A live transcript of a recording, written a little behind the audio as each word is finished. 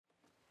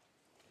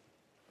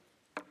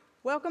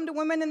Welcome to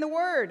Women in the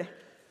Word.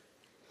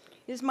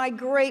 It is my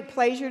great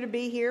pleasure to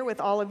be here with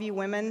all of you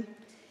women.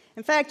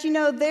 In fact,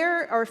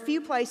 there are a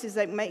few places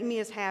that make me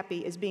as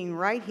happy as being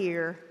right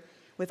here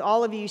with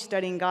all of you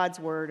studying God's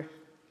Word.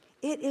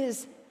 It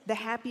is the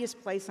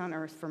happiest place on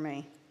earth for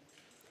me.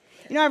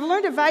 I've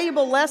learned a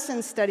valuable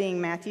lesson studying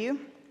Matthew.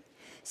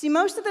 See,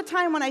 most of the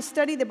time when I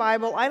study the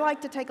Bible, I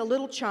like to take a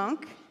little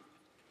chunk,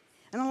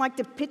 and I like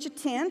to pitch a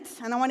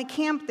tent, and I want to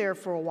camp there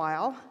for a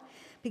while,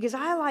 because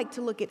I like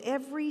to look at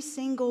every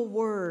single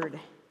word,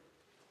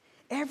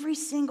 every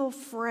single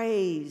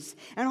phrase,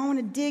 and I want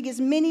to dig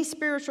as many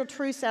spiritual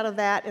truths out of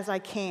that as I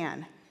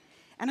can.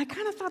 And I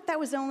kind of thought that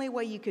was the only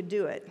way you could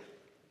do it.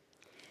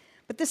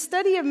 But the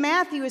study of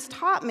Matthew has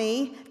taught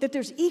me that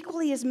there's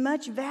equally as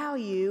much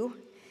value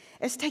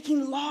as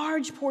taking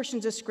large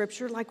portions of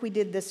Scripture like we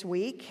did this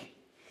week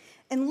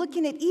and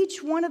looking at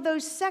each one of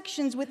those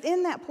sections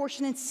within that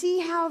portion and see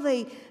how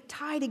they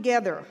tie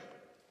together.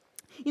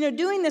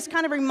 Doing this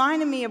kind of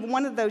reminded me of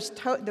one of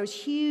those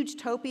huge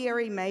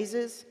topiary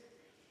mazes.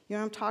 You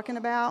know what I'm talking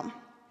about?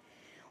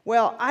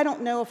 Well, I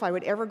don't know if I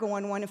would ever go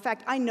on one. In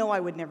fact, I know I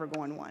would never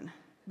go on one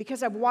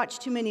because I've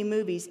watched too many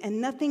movies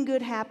and nothing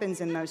good happens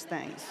in those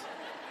things.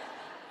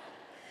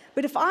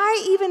 But if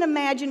I even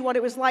imagined what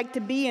it was like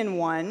to be in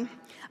one,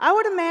 I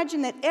would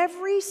imagine that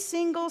every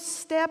single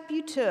step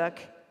you took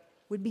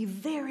would be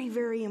very,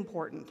 very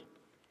important.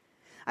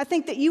 I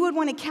think that you would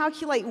want to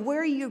calculate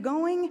where you're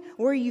going,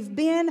 where you've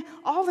been,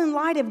 all in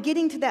light of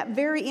getting to that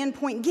very end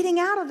point, getting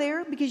out of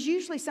there, because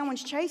usually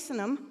someone's chasing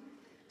them.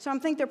 So I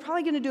think they're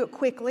probably going to do it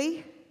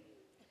quickly.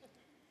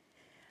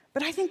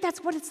 But I think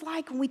that's what it's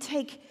like when we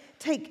take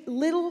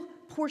little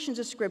portions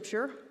of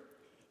Scripture,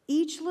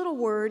 each little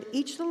word,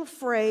 each little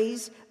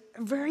phrase,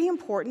 very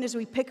important as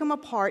we pick them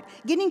apart,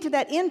 getting to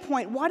that end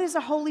point. What is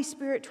the Holy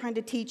Spirit trying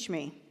to teach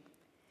me?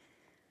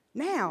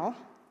 Now,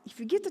 if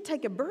you get to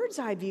take a bird's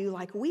eye view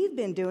like we've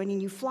been doing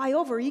and you fly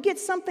over, you get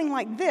something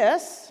like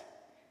this.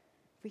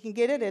 If we can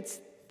get it,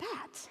 it's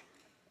that.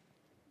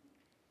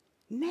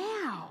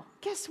 Now,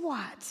 guess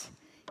what?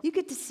 You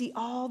get to see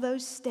all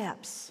those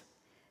steps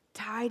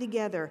tie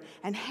together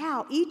and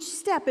how each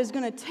step is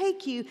going to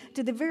take you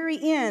to the very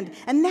end.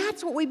 And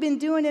that's what we've been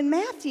doing in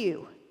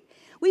Matthew.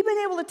 We've been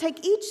able to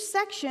take each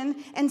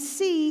section and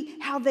see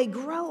how they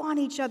grow on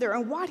each other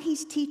and what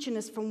he's teaching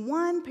us from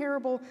one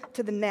parable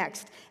to the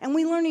next. And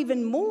we learn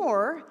even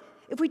more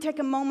if we take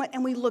a moment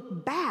and we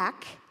look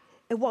back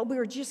at what we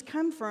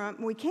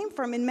came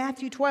from in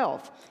Matthew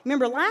 12.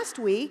 Remember last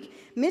week,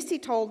 Misty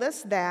told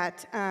us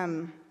that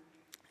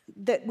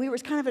we were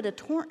kind of at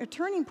a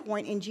turning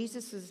point in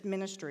Jesus'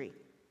 ministry.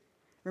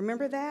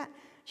 Remember that?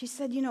 She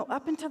said,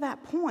 up until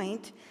that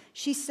point,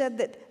 she said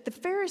that the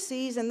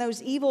Pharisees and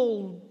those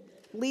evil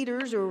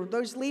leaders, or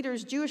those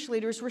leaders, Jewish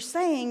leaders, were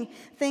saying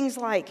things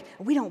like,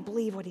 we don't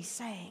believe what he's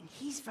saying.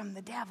 He's from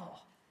the devil.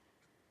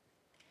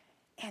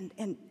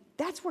 And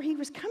that's where he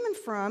was coming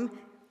from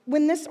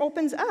when this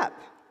opens up.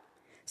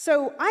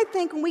 So I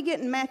think when we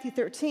get in Matthew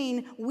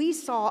 13, we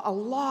saw a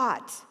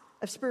lot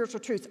of spiritual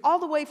truths, all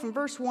the way from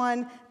verse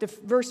 1 to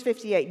verse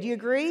 58. Do you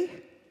agree?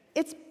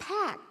 It's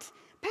packed.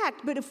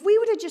 But if we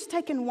would have just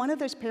taken one of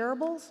those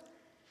parables,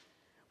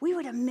 we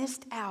would have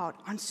missed out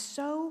on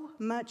so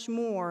much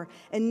more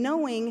in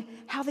knowing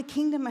how the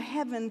kingdom of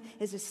heaven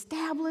is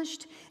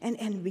established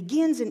and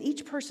begins in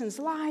each person's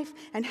life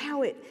and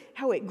how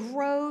it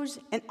grows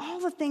and all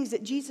the things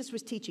that Jesus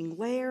was teaching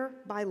layer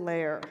by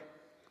layer.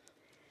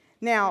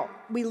 Now,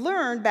 we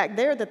learned back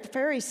there that the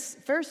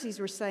Pharisees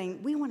were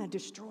saying, we want to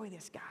destroy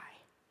this guy.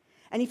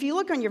 And if you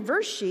look on your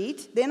verse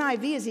sheet, the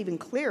NIV is even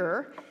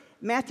clearer.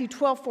 Matthew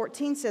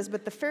 12:14 says,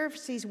 but the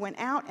Pharisees went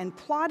out and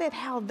plotted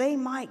how they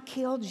might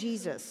kill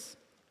Jesus.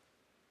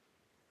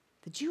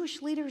 The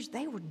Jewish leaders,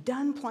 they were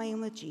done playing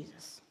with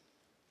Jesus.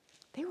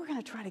 They were going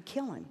to try to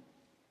kill him.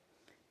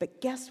 But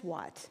guess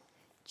what?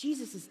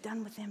 Jesus is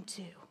done with them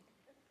too.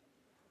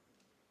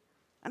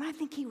 And I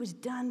think he was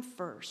done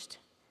first.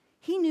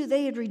 He knew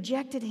they had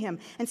rejected him.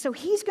 And so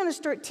he's going to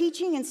start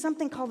teaching in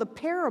something called a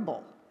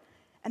parable.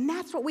 And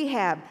that's what we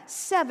have,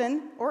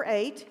 7 or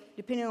 8,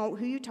 depending on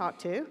who you talk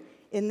to,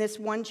 in this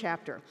one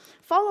chapter.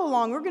 Follow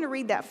along. We're going to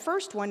read that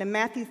first one in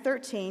Matthew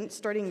 13,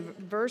 starting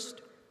verse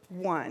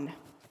 1. It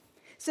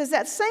says,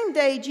 that same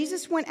day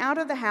Jesus went out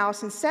of the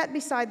house and sat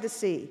beside the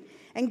sea,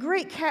 and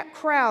great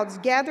crowds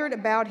gathered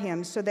about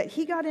him, so that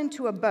he got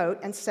into a boat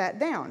and sat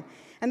down.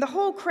 And the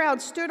whole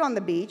crowd stood on the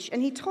beach,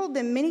 and he told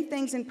them many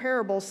things in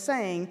parables,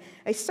 saying,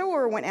 a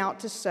sower went out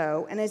to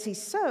sow, and as he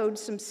sowed,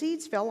 some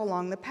seeds fell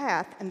along the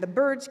path, and the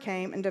birds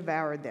came and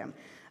devoured them.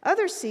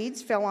 Other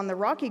seeds fell on the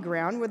rocky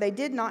ground where they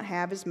did not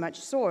have as much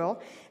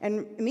soil,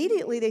 and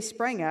immediately they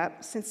sprang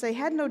up, since they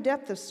had no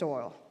depth of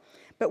soil.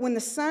 But when the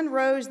sun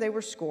rose, they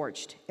were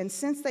scorched, and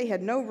since they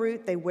had no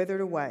root, they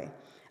withered away.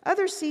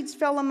 Other seeds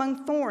fell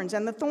among thorns,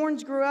 and the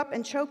thorns grew up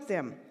and choked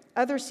them.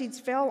 Other seeds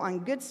fell on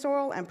good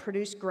soil and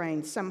produced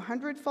grain, some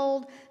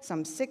 100-fold,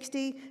 some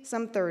 60,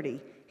 some 30.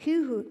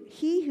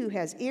 He who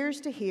has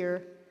ears to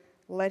hear,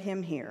 let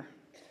him hear.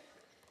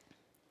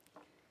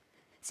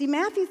 See,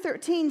 Matthew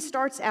 13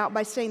 starts out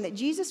by saying that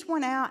Jesus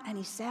went out and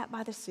he sat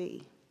by the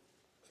sea.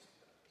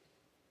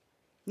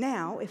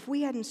 Now, if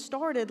we hadn't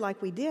started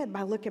like we did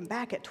by looking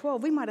back at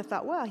 12, we might have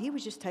thought, well, he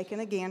was just taking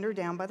a gander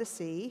down by the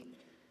sea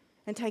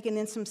and taking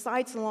in some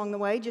sights along the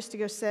way just to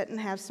go sit and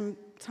have some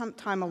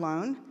time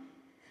alone.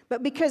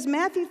 But because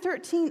Matthew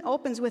 13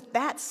 opens with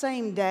that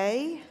same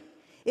day,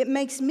 it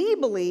makes me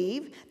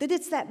believe that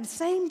it's that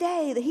same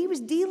day that he was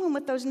dealing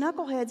with those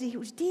knuckleheads he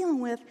was dealing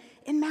with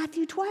in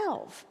Matthew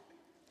 12.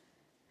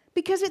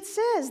 Because it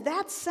says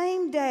that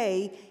same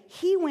day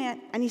he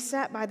went and he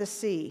sat by the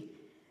sea.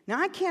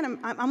 Now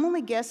I'm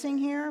only guessing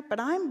here, but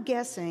I'm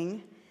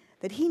guessing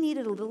that he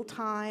needed a little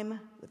time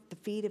with the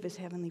feet of his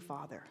heavenly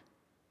Father.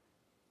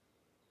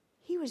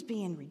 He was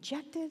being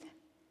rejected.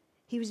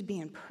 He was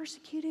being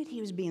persecuted. He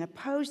was being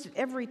opposed at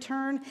every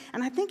turn.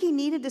 And I think he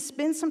needed to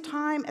spend some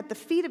time at the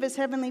feet of his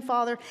heavenly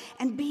Father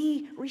and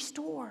be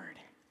restored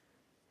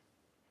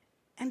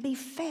and be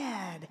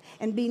fed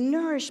and be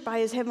nourished by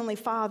his heavenly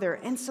Father.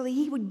 And so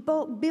he would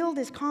build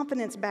his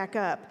confidence back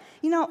up.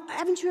 You know,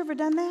 haven't you ever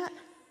done that?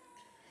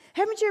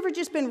 Haven't you ever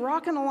just been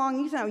rocking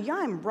along? You know, yeah,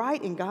 I'm right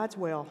in God's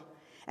will.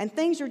 And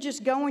things are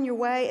just going your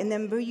way, and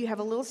then you have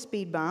a little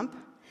speed bump.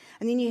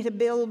 And then you hit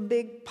a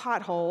big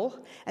pothole,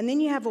 and then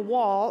you have a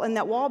wall, and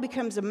that wall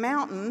becomes a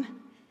mountain,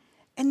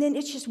 and then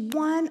it's just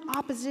one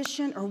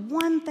opposition or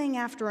one thing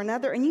after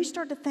another, and you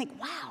start to think,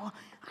 wow,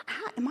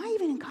 am I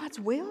even in God's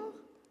will?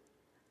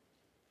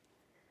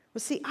 Well,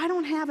 see, I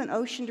don't have an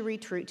ocean to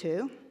retreat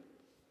to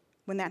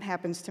when that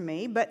happens to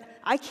me, but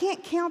I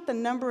can't count the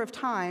number of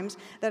times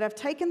that I've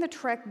taken the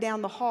trek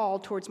down the hall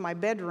towards my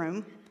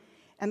bedroom,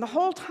 and the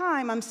whole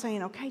time I'm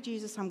saying, okay,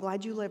 Jesus, I'm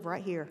glad you live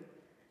right here.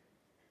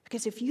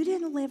 Because if you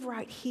didn't live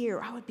right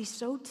here, I would be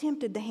so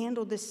tempted to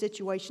handle this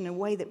situation in a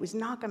way that was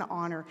not going to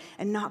honor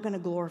and not going to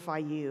glorify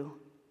you.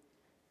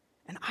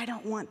 And I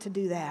don't want to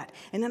do that.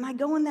 And then I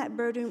go in that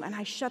bedroom and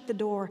I shut the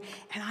door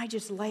and I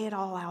just lay it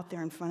all out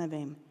there in front of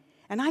him.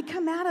 And I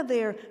come out of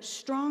there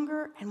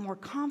stronger and more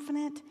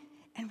confident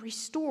and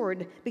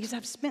restored because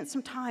I've spent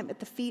some time at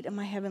the feet of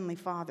my Heavenly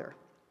Father.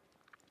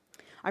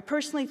 I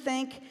personally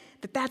think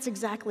that that's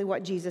exactly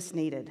what Jesus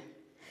needed.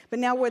 But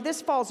now where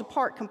this falls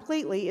apart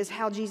completely is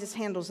how Jesus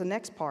handles the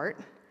next part.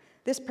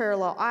 This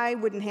parallel, I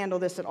wouldn't handle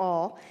this at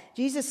all.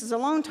 Jesus'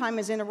 alone time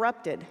is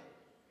interrupted.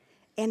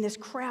 And this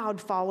crowd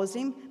follows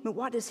him. But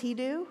what does he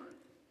do?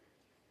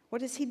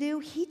 What does he do?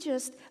 He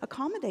just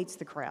accommodates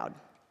the crowd.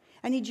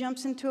 And he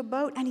jumps into a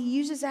boat and he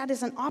uses that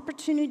as an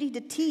opportunity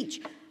to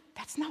teach.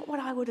 That's not what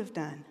I would have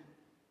done.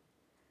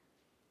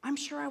 I'm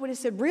sure I would have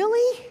said,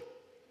 really?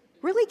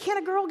 Really? Can't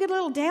a girl get a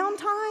little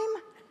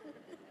downtime?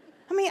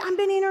 I mean, I've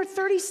been in here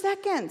 30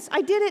 seconds.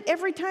 I did it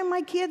every time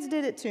my kids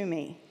did it to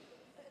me.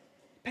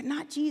 But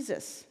not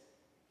Jesus.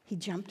 He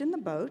jumped in the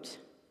boat,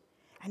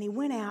 and he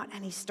went out,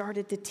 and he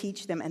started to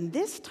teach them. And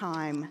this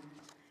time,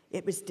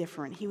 it was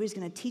different. He was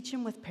going to teach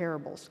them with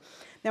parables.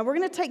 Now, we're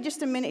going to take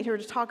just a minute here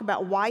to talk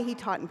about why he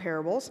taught in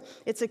parables.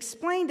 It's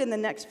explained in the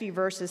next few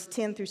verses,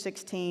 10 through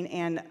 16,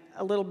 and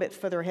a little bit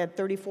further ahead,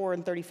 34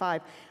 and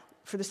 35.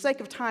 For the sake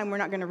of time, we're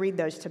not going to read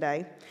those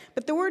today.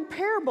 But the word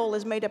parable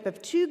is made up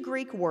of two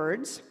Greek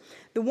words.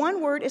 The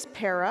one word is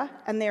para,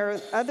 and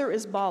the other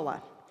is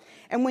bala.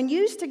 And when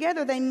used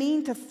together, they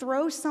mean to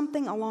throw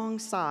something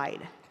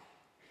alongside.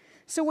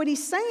 So what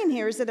he's saying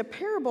here is that a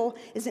parable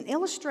is an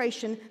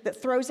illustration that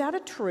throws out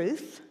a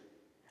truth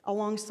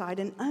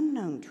alongside an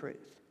unknown truth.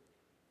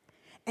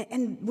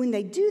 And when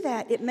they do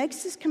that, it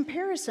makes this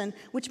comparison,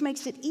 which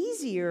makes it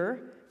easier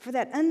for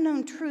that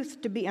unknown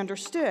truth to be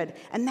understood.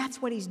 And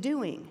that's what he's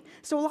doing.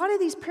 So a lot of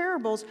these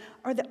parables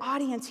are the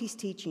audience he's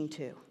teaching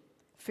to.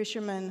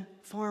 Fishermen,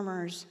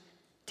 farmers,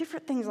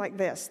 different things like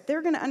this.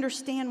 They're going to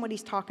understand what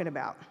he's talking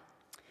about.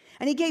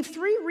 And he gave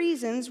 3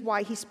 reasons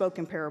why he spoke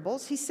in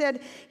parables. He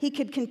said he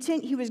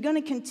was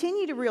going to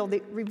continue to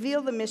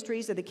reveal the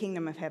mysteries of the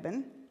kingdom of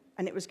heaven,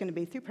 and it was going to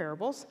be through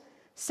parables.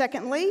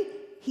 Secondly,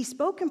 he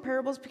spoke in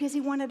parables because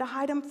he wanted to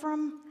hide them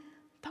from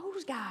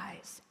those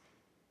guys.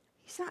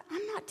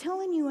 I'm not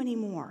telling you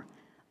anymore.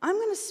 I'm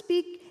going to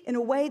speak in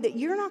a way that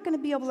you're not going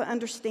to be able to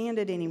understand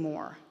it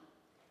anymore.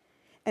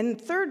 And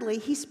thirdly,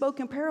 he spoke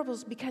in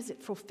parables because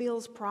it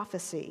fulfills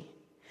prophecy.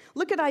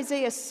 Look at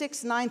Isaiah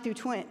 6, 9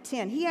 through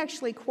 10. He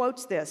actually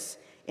quotes this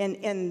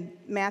in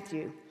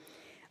Matthew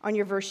on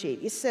your verse sheet.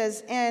 It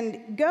says,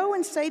 "And go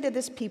and say to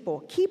this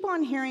people, keep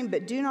on hearing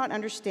but do not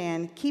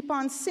understand, keep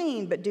on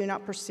seeing but do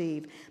not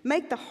perceive.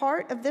 Make the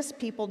heart of this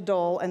people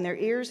dull and their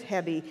ears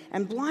heavy,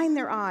 and blind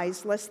their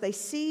eyes, lest they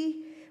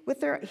see with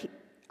their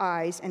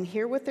eyes and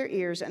hear with their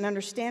ears and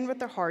understand with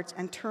their hearts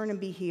and turn and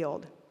be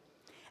healed."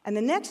 And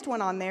the next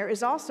one on there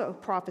is also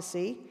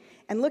prophecy.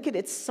 And look at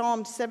it,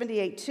 Psalm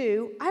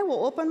 78:2. "I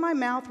will open my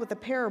mouth with a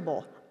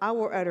parable. I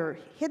will utter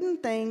hidden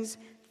things,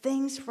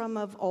 things from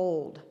of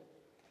old."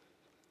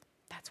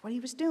 That's what he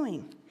was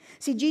doing.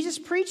 See, Jesus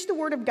preached the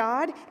word of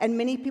God, and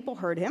many people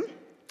heard him.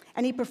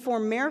 And he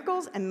performed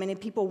miracles, and many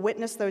people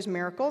witnessed those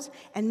miracles.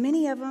 And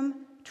many of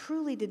them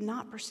truly did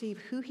not perceive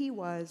who he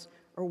was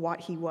or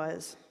what he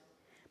was.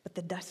 But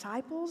the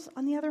disciples,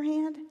 on the other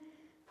hand,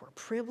 were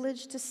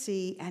privileged to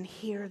see and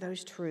hear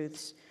those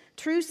truths.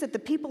 Truths that the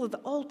people of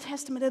the Old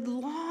Testament had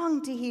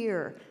longed to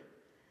hear.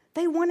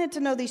 They wanted to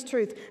know these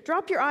truths.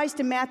 Drop your eyes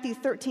to Matthew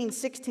 13,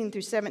 16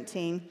 through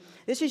 17.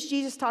 This is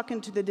Jesus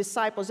talking to the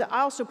disciples.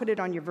 I also put it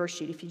on your verse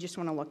sheet if you just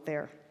want to look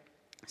there.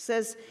 It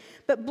says,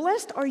 "But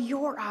blessed are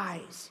your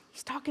eyes."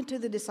 He's talking to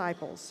the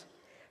disciples.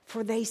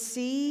 "For they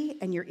see,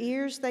 and your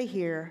ears they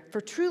hear.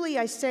 For truly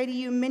I say to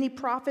you, many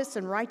prophets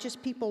and righteous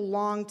people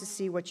longed to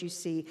see what you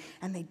see,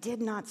 and they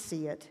did not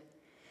see it,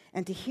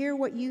 and to hear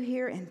what you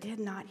hear, and did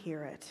not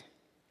hear it."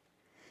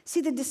 See,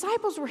 the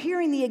disciples were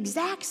hearing the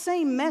exact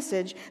same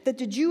message that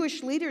the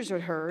Jewish leaders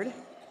had heard,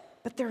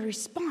 but their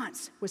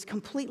response was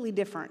completely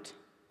different.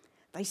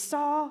 They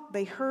saw,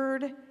 they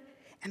heard,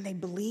 and they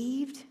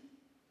believed.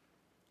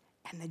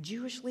 And the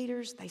Jewish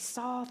leaders, they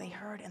saw, they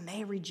heard, and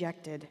they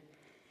rejected.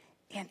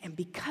 And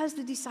because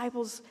the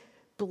disciples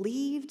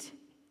believed,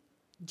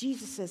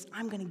 Jesus says,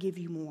 "I'm going to give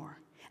you more."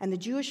 And the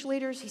Jewish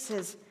leaders, he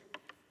says,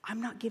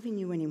 "I'm not giving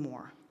you any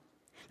more."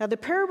 Now, the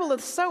parable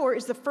of the sower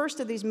is the first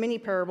of these many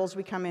parables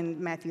we come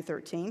in Matthew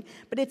 13,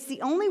 but it's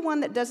the only one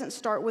that doesn't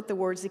start with the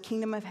words, "the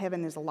kingdom of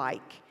heaven is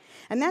like."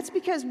 And that's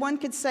because one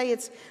could say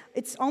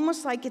it's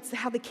almost like it's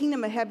how the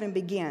kingdom of heaven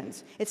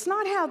begins. It's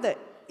not how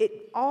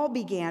it all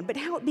began, but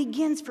how it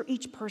begins for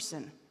each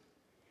person.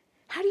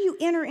 How do you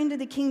enter into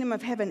the kingdom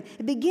of heaven?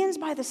 It begins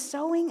by the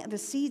sowing of the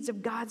seeds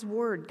of God's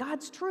word,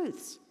 God's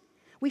truths.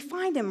 We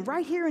find them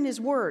right here in his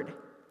word.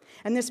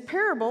 And this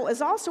parable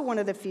is also one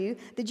of the few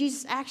that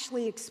Jesus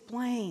actually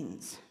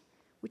explains,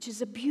 which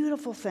is a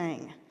beautiful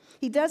thing.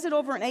 He does it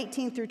over in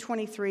 18 through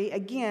 23.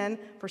 Again,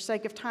 for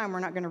sake of time, we're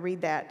not going to read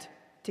that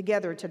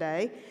together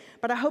today.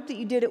 But I hope that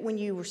you did it when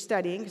you were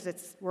studying, because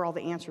that's where all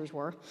the answers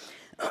were.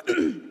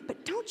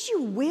 But don't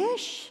you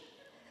wish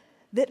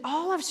that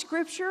all of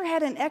Scripture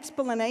had an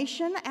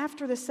explanation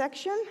after the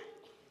section?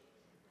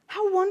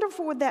 How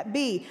wonderful would that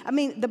be? I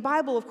mean, the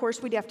Bible, of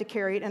course, we'd have to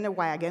carry it in a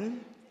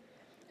wagon,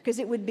 because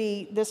it would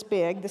be this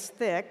big, this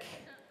thick.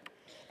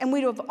 And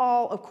we'd have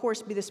all, of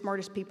course, be the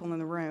smartest people in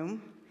the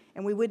room.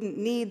 And we wouldn't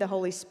need the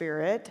Holy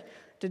Spirit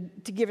to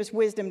give us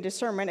wisdom,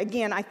 discernment.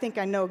 Again, I think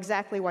I know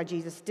exactly why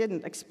Jesus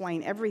didn't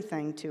explain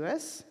everything to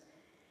us.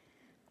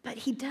 But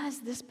he does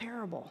this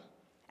parable.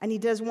 And he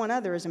does one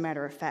other, as a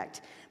matter of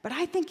fact. But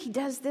I think he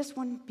does this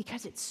one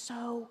because it's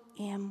so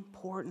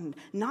important.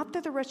 Not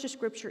that the rest of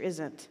Scripture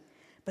isn't,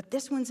 but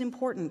this one's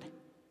important.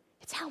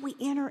 It's how we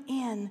enter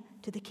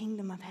into the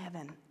kingdom of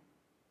heaven.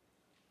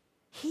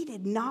 He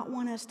did not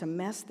want us to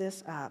mess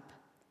this up.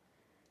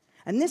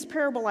 And this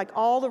parable, like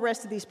all the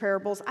rest of these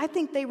parables, I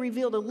think they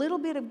revealed a little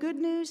bit of good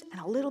news and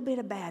a little bit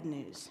of bad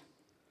news.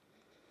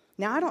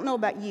 Now, I don't know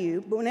about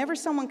you, but whenever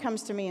someone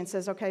comes to me and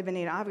says, "Okay,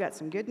 Vanita, I've got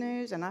some good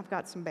news and I've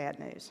got some bad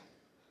news,"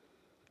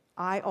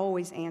 I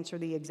always answer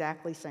the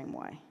exactly same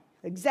way.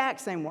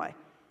 Exact same way.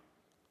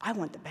 I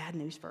want the bad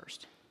news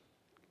first.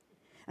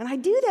 And I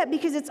do that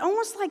because it's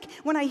almost like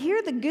when I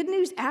hear the good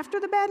news after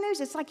the bad news,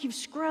 it's like you've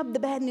scrubbed the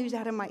bad news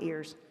out of my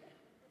ears.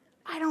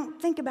 I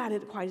don't think about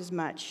it quite as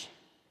much.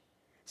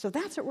 So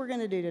that's what we're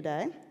going to do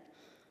today.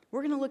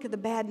 We're going to look at the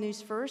bad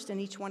news first in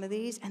each one of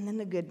these, and then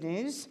the good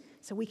news,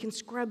 so we can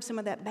scrub some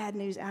of that bad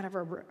news out of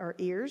our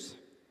ears.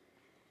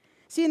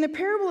 See, in the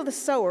parable of the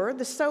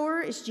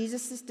sower is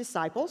Jesus'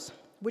 disciples,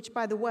 which,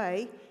 by the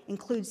way,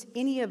 includes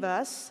any of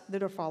us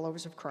that are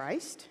followers of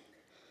Christ.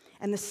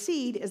 And the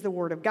seed is the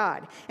word of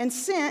God.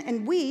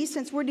 And we,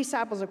 since we're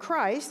disciples of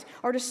Christ,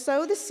 are to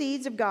sow the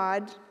seeds of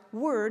God's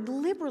word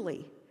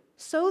liberally.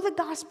 Sow the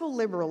gospel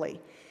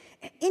liberally.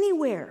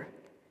 Anywhere.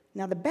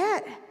 Now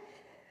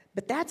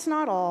but that's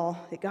not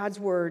all that God's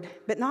word,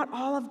 but not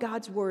all of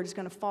God's word is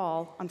going to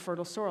fall on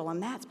fertile soil,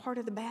 and that's part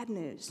of the bad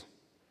news.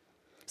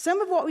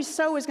 Some of what we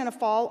sow is going to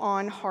fall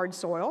on hard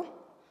soil.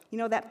 You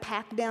know, that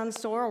packed down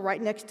soil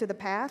right next to the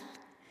path?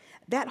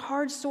 That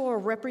hard soil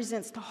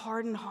represents the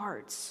hardened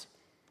hearts.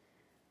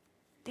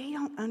 They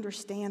don't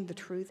understand the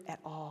truth at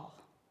all.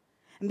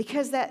 And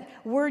because that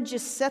word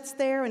just sits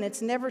there and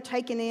it's never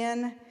taken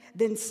in,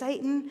 then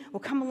Satan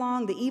will come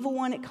along, the evil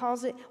one it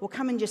calls it, will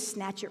come and just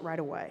snatch it right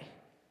away.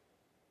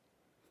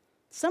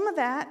 Some of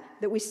that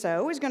we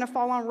sow is going to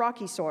fall on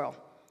rocky soil.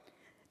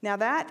 Now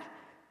that,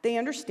 they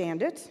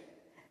understand it,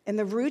 and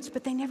the roots,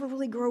 but they never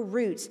really grow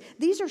roots.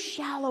 These are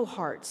shallow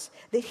hearts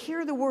that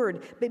hear the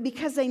word, but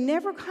because they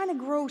never kind of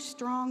grow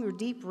strong or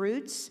deep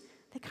roots,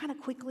 they kind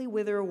of quickly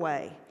wither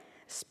away,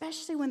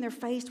 especially when they're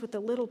faced with a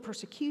little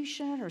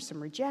persecution or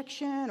some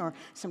rejection or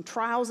some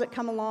trials that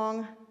come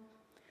along.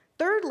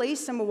 Thirdly,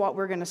 some of what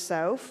we're going to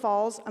sow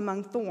falls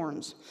among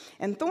thorns.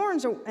 And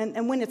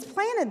when it's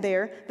planted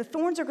there, the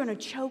thorns are going to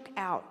choke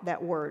out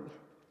that word.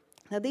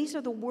 Now, these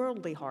are the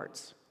worldly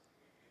hearts.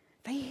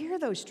 They hear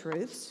those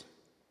truths,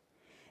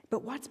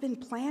 but what's been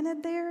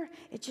planted there,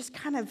 it just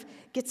kind of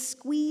gets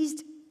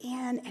squeezed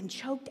in and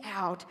choked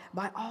out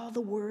by all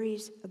the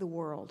worries of the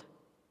world.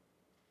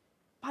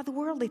 By the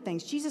worldly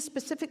things. Jesus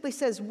specifically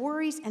says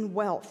worries and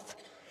wealth.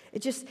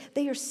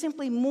 They are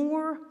simply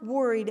more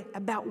worried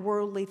about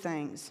worldly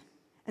things.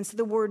 And so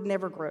the word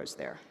never grows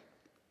there.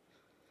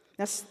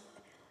 Now,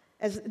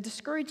 as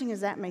discouraging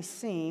as that may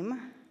seem,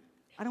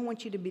 I don't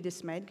want you to be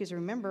dismayed, because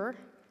remember,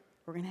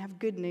 we're going to have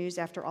good news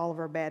after all of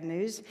our bad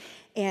news.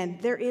 And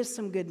there is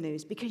some good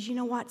news, because you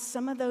know what?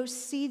 Some of those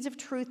seeds of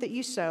truth that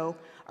you sow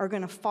are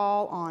going to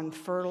fall on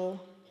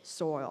fertile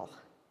soil.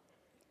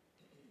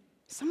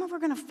 Some of them are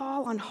going to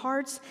fall on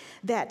hearts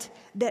that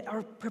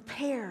are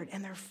prepared,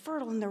 and they're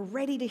fertile, and they're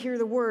ready to hear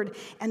the word.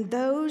 And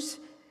those,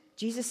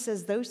 Jesus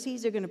says, those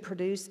seeds are going to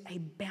produce a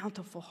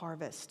bountiful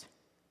harvest.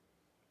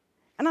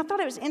 And I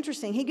thought it was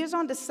interesting. He goes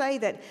on to say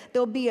that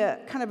there'll be a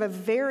kind of a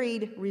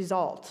varied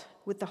result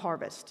with the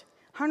harvest.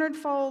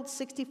 100-fold,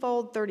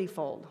 60-fold,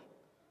 30-fold.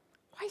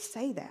 Why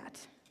say that?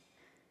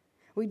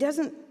 Well, he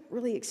doesn't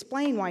really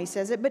explain why he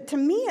says it, but to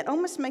me it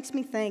almost makes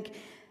me think,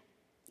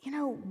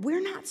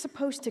 we're not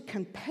supposed to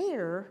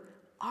compare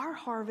our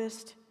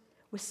harvest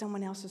with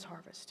someone else's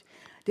harvest.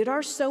 Did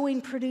our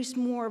sowing produce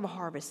more of a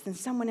harvest than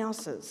someone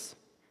else's?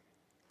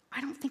 I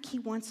don't think he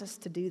wants us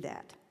to do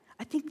that.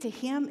 I think to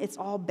him it's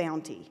all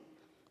bounty.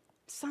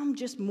 Some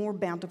just more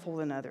bountiful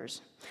than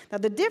others. Now,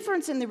 the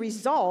difference in the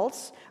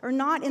results are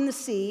not in the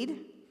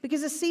seed,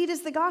 because the seed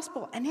is the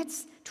gospel, and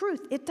it's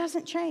truth. It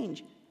doesn't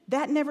change.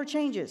 That never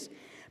changes.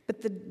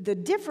 But the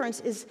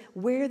difference is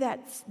where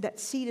that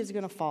seed is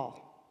going to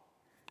fall.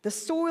 The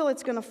soil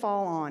it's going to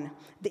fall on.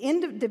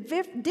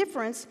 The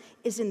difference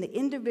is in the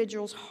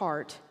individual's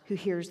heart who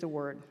hears the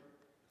word.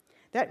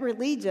 That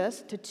leads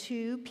us to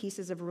two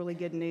pieces of really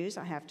good news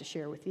I have to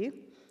share with you.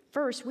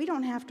 First, we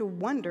don't have to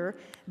wonder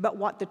about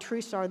what the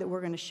truths are that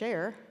we're going to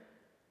share,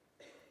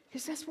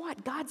 because guess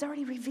what? God's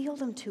already revealed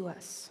them to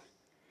us.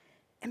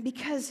 And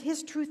because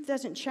his truth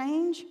doesn't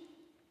change,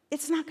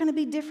 it's not going to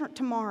be different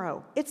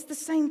tomorrow. It's the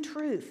same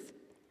truth.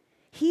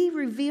 He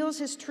reveals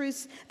his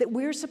truths that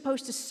we're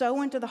supposed to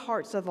sow into the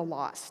hearts of the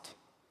lost.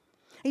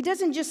 He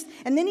doesn't just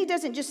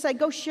say,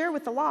 go share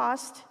with the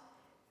lost.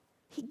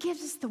 He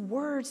gives us the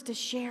words to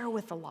share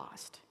with the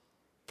lost.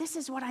 This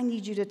is what I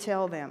need you to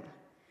tell them.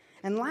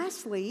 And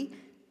lastly,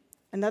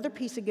 another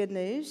piece of good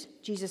news,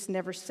 Jesus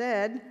never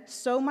said,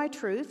 sow my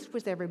truth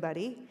with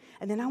everybody,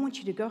 and then I want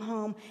you to go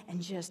home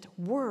and just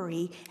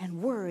worry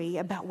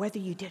about whether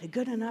you did a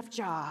good enough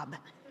job.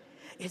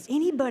 Is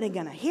anybody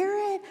going to hear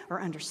it or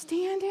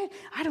understand it?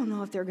 I don't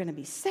know if they're going to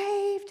be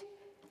saved.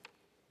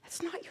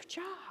 That's not your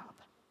job.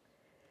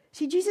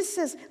 See, Jesus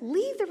says,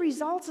 leave the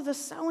results of the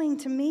sowing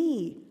to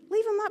me.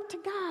 Leave them up to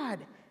God.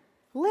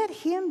 Let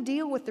him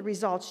deal with the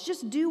results.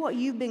 Just do what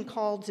you've been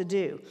called to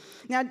do.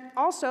 Now,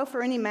 also,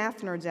 for any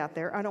math nerds out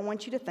there, I don't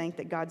want you to think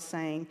that God's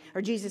saying,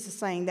 or Jesus is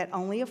saying, that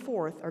only a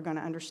fourth are going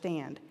to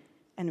understand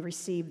and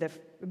receive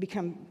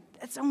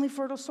that's only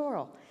fertile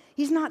soil.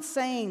 He's not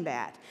saying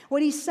that.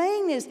 What he's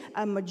saying is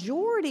a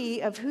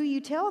majority of who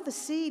you tell the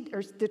seed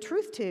or the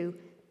truth to,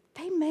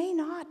 they may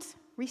not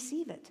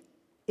receive it.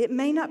 It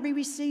may not be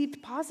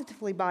received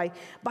positively by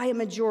a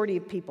majority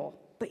of people.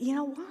 But you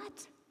know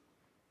what?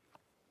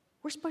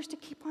 We're supposed to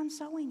keep on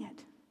sowing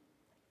it.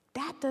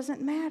 That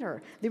doesn't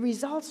matter. The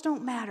results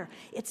don't matter.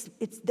 It's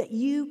that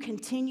you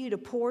continue to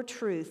pour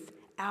truth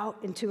out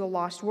into a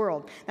lost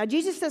world. Now,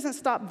 Jesus doesn't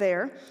stop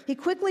there. He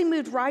quickly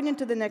moved right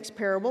into the next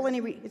parable, and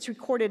it's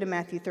recorded in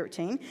Matthew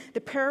 13,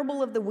 the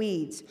parable of the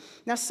weeds.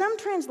 Now, some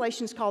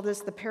translations call this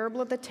the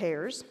parable of the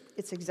tares.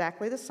 It's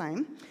exactly the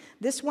same.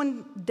 This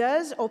one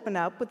does open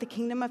up what the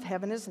kingdom of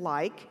heaven is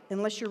like,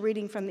 unless you're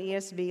reading from the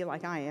ESV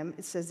like I am.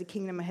 It says the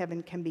kingdom of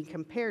heaven can be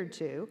compared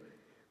to,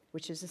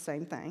 which is the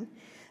same thing.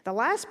 The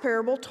last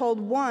parable told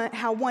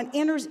how one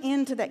enters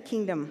into that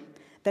kingdom.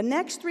 The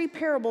next three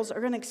parables are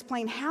going to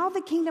explain how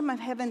the kingdom of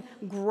heaven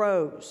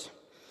grows.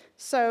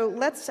 So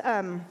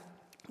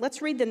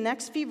let's read the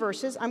next few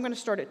verses. I'm going to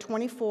start at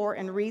 24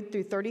 and read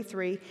through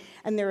 33,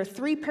 and there are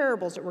three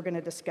parables that we're going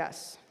to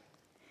discuss.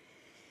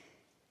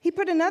 He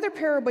put another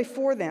parable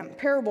before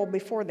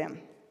them.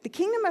 The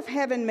kingdom of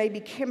heaven may be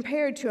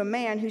compared to a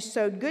man who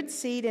sowed good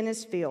seed in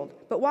his field.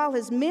 But while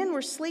his men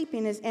were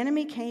sleeping, his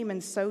enemy came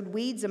and sowed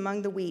weeds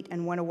among the wheat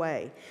and went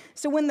away.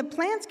 So when the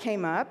plants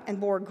came up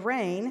and bore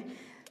grain,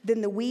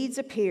 then the weeds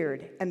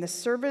appeared, and the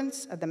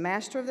servants of the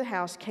master of the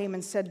house came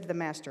and said to the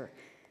master,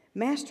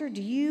 Master,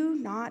 did you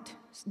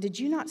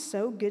not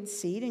sow good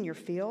seed in your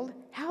field?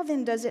 How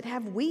then does it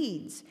have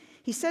weeds?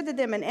 He said to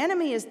them, An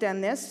enemy has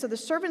done this. So the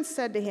servants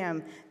said to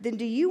him, Then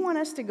do you want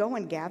us to go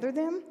and gather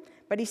them?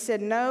 But he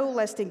said, No,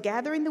 lest in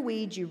gathering the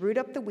weeds you root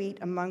up the wheat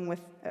along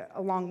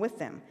with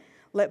them.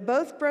 Let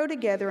both grow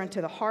together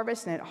until the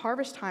harvest, and at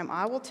harvest time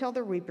I will tell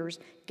the reapers,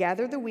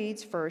 Gather the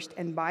weeds first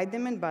and bind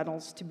them in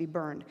bundles to be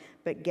burned,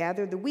 but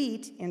gather the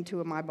wheat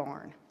into my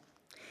barn.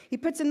 He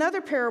puts another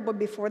parable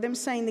before them,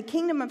 saying, The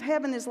kingdom of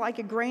heaven is like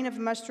a grain of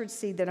mustard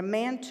seed that a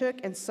man took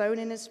and sowed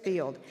in his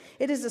field.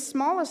 It is the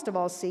smallest of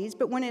all seeds,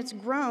 but when it's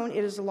grown,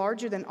 it is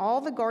larger than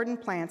all the garden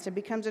plants and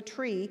becomes a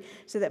tree,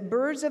 so that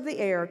birds of the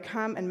air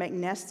come and make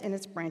nests in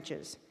its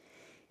branches.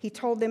 He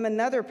told them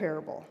another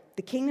parable.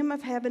 The kingdom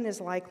of heaven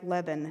is like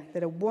leaven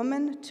that a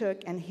woman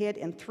took and hid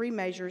in 3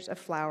 measures of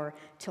flour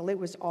till it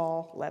was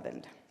all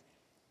leavened.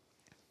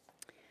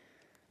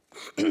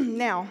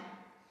 Now,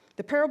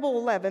 the parable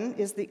of leaven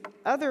is the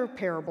other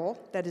parable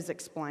that is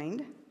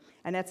explained,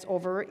 and that's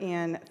over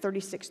in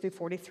 36 through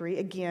 43.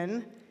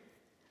 Again,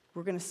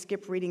 We're going to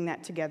skip reading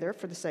that together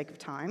for the sake of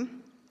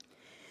time.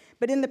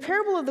 But in the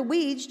parable of the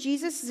weeds,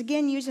 Jesus is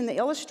again using the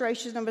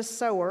illustration of a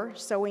sower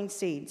sowing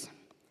seeds.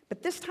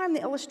 But this time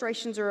the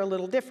illustrations are a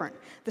little different.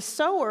 The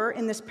sower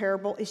in this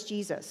parable is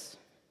Jesus.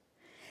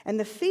 And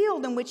the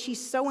field in which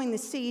he's sowing the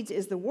seeds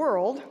is the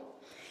world.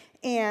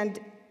 And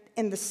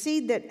the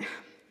seed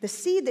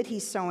that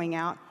he's sowing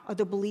out are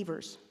the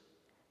believers,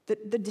 the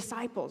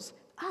disciples,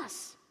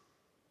 us.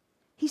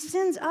 He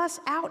sends us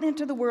out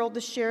into the world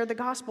to share the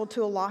gospel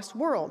to a lost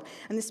world.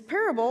 And this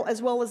parable,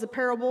 as well as the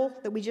parable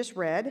that we just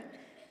read,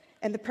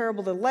 and the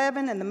parable of the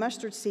leaven and the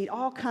mustard seed,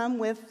 all come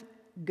with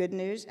good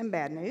news and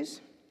bad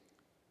news.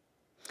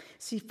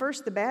 See,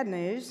 first, the bad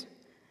news,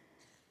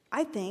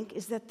 I think,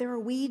 is that there are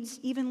weeds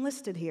even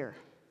listed here.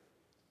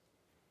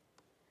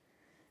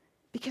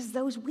 Because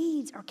those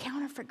weeds are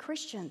counterfeit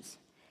Christians.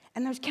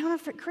 And those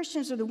counterfeit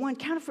Christians are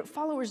counterfeit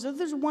followers, those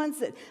are the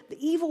ones that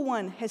the evil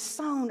one has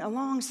sown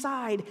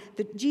alongside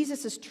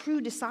Jesus'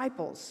 true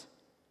disciples.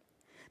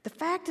 The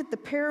fact that the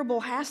parable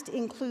has to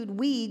include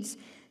weeds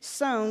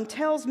sown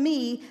tells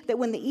me that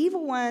when the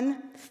evil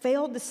one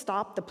failed to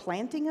stop the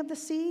planting of the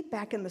seed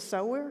back in the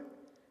sower,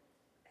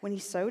 when he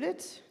sowed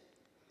it,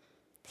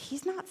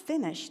 he's not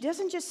finished. He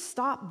doesn't just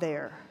stop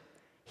there.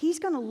 He's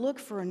going to look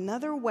for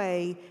another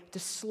way to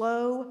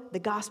slow the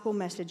gospel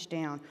message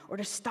down or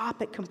to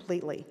stop it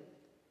completely.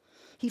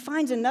 He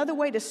finds another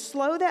way to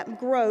slow that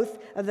growth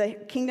of the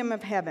kingdom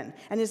of heaven.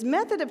 And his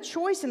method of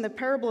choice in the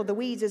parable of the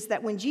weeds is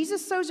that when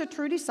Jesus sows a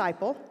true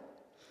disciple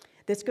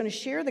that's going to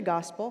share the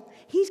gospel,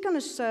 he's going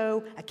to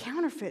sow a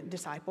counterfeit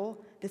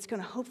disciple that's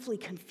going to hopefully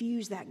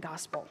confuse that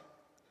gospel.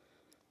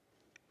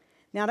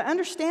 Now, to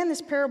understand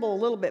this parable a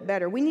little bit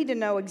better, we need to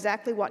know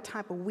exactly what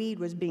type of weed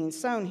was being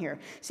sown here.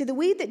 See, the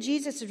weed that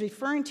Jesus is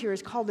referring to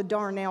is called the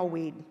darnel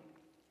weed.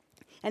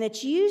 And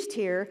it's used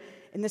here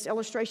in this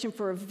illustration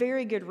for a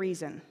very good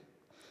reason.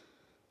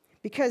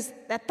 Because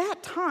at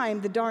that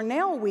time, the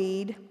darnel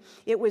weed,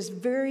 it was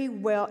very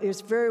well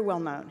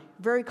known,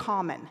 very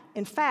common.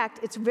 In fact,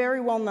 it's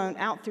very well known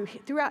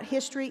throughout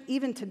history,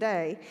 even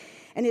today.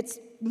 And it's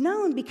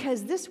known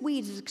because this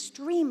weed is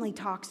extremely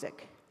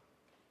toxic.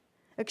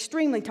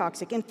 Extremely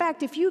toxic. In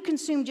fact, if you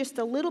consume just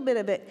a little bit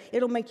of it,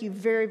 it'll make you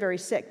very, very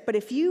sick. But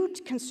if you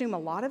consume a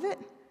lot of it,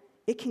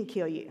 it can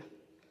kill you.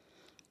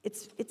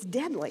 It's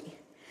deadly.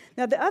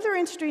 Now, the other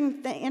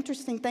interesting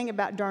thing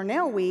about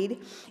darnel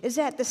weed is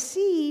that the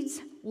seeds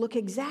look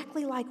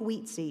exactly like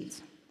wheat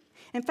seeds.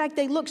 In fact,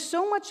 they look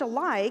so much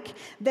alike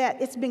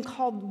that it's been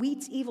called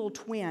wheat's evil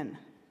twin.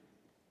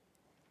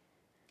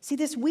 See,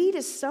 this weed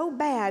is so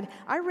bad.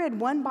 I read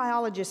one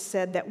biologist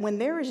said that when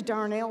there is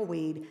darnel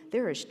weed,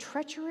 there is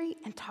treachery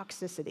and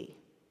toxicity.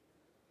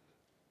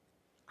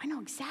 I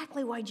know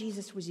exactly why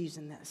Jesus was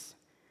using this.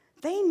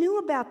 They knew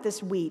about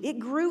this weed. It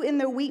grew in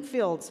their wheat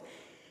fields.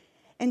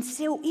 And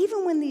so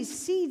even when these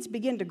seeds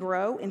begin to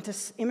grow into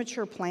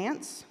immature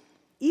plants,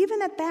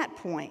 even at that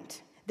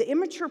point, the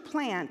immature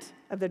plant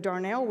of the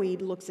darnel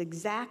weed looks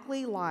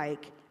exactly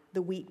like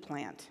the wheat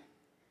plant.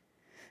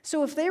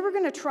 So if they were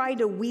going to try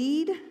to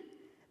weed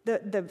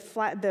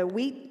the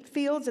wheat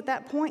fields at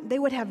that point, they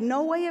would have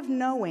no way of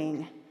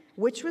knowing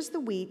which was the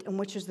wheat and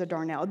which was the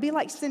darnel. It'd be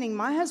like sending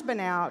my husband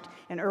out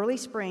in early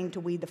spring to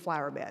weed the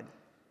flower bed.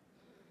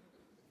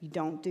 You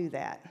don't do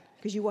that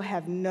because you will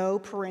have no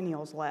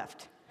perennials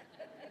left.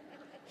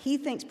 He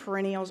thinks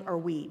perennials are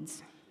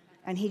weeds,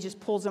 and he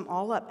just pulls them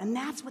all up. And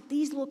that's what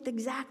these looked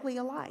exactly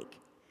alike.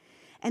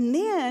 And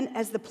then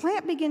as the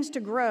plant begins to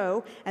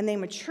grow and they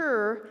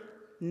mature,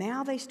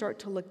 now they start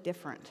to look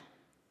different.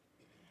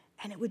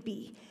 And it would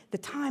be the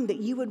time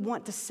that you would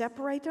want to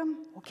separate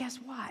them. Well, guess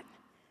what?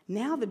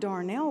 Now the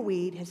darnel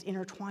weed has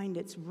intertwined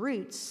its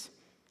roots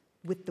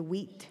with the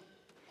wheat.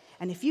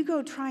 And if you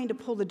go trying to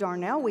pull the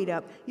darnel weed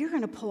up, you're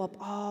going to pull up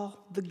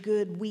all the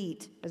good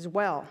wheat as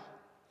well.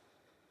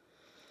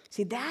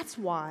 See, that's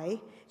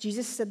why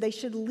Jesus said they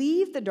should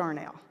leave the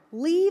darnel.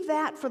 Leave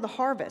that for the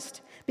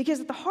harvest. Because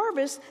at the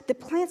harvest, the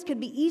plants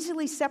could be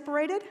easily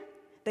separated.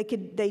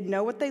 They'd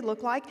know what they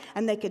look like,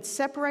 and they could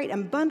separate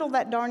and bundle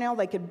that darnel.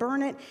 They could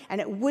burn it,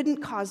 and it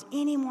wouldn't cause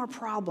any more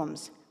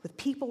problems with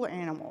people or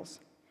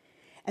animals.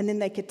 And then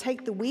they could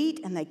take the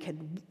wheat, and they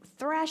could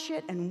thrash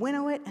it and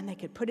winnow it, and they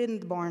could put it in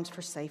the barns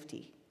for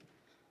safety.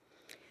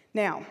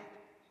 Now,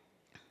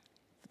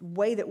 the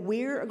way that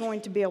we're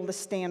going to be able to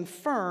stand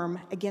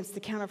firm against the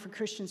counterfeit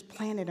Christians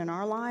planted in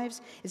our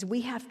lives is we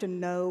have to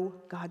know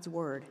God's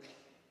word.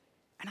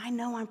 And I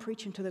know I'm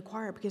preaching to the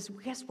choir because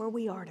guess where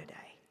we are today?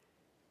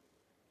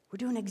 We're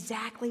doing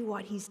exactly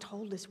what he's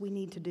told us we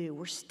need to do.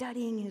 We're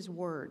studying his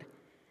word.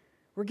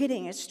 We're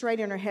getting it straight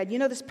in our head. You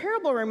know, this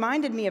parable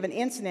reminded me of an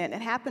incident.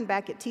 It happened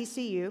back at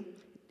TCU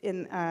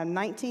in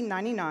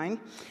 1999.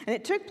 And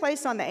it took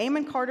place on the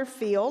Amon Carter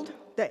field,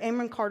 the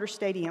Amon Carter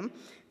Stadium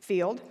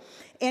field.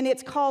 And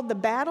it's called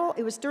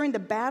it was during the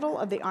Battle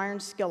of the Iron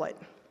Skillet.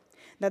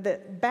 Now,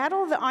 the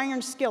Battle of the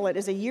Iron Skillet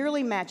is a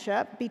yearly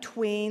matchup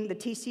between the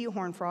TCU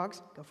Horned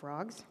Frogs, go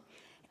Frogs,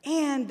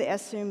 and the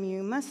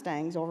SMU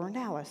Mustangs over in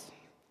Dallas.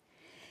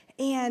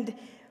 And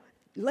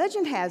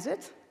legend has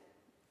it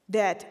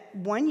that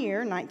one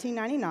year,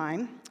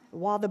 1999,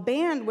 while the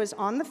band was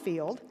on the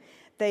field,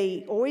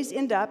 they always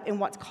end up in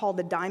what's called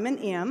the Diamond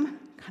M,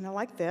 kind of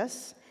like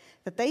this,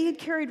 that they had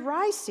carried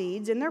rye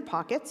seeds in their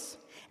pockets,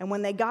 and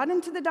when they got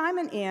into the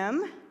Diamond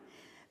M,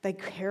 they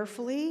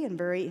carefully and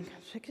very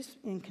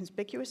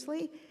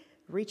inconspicuously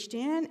reached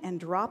in and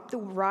dropped the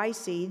rye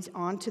seeds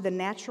onto the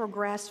natural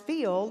grass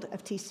field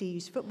of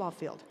TCU's football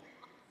field.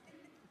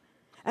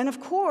 And of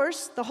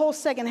course, the whole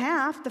second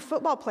half, the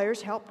football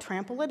players helped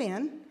trample it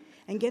in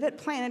and get it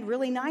planted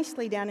really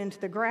nicely down into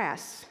the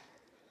grass.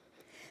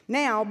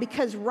 Now,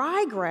 because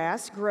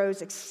ryegrass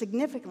grows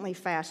significantly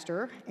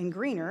faster and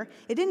greener,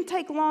 it didn't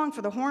take long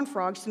for the Horned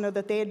Frogs to know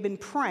that they had been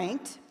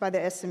pranked by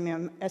the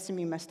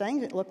SMU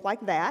Mustangs. It looked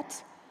like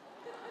that.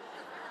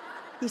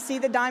 You see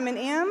the Diamond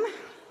M?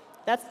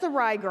 That's the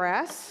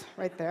ryegrass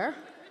right there.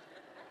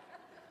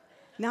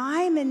 Now,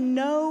 I am in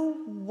no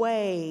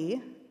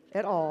way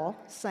at all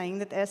saying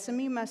that the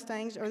SMU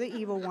Mustangs are the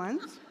evil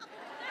ones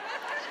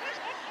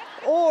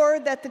or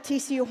that the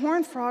TCU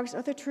Horned Frogs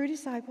are the true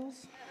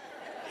disciples.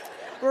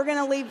 We're going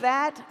to leave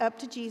that up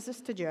to Jesus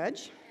to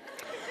judge.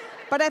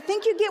 But I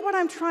think you get what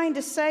I'm trying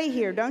to say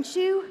here, don't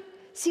you?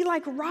 See,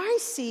 like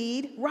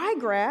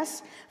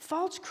ryegrass,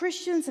 false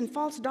Christians and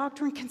false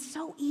doctrine can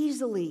so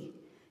easily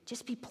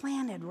just be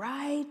planted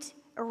right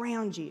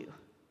around you.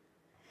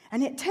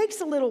 And it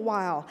takes a little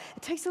while.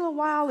 It takes a little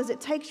while as it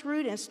takes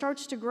root and it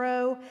starts to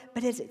grow.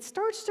 But as it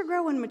starts to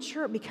grow and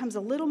mature, it becomes a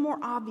little more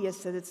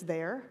obvious that it's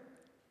there.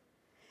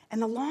 And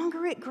the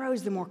longer it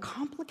grows, the more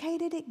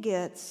complicated it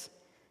gets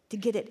to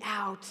get it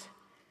out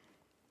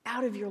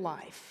of your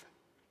life.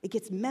 It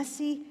gets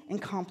messy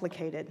and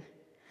complicated.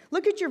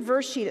 Look at your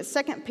verse sheet at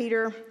 2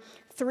 Peter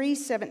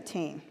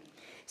 3:17. It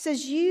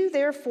says, "You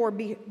therefore,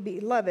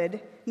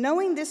 beloved,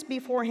 knowing this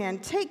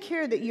beforehand, take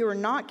care that you are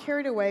not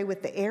carried away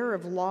with the error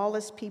of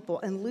lawless people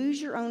and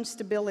lose your own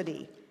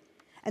stability."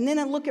 And then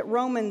I look at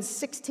Romans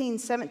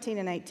 16:17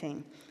 and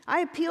 18. "I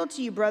appeal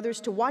to you,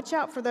 brothers, to watch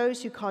out for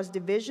those who cause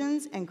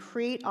divisions and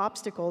create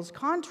obstacles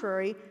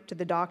contrary to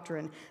the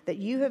doctrine that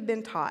you have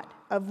been taught.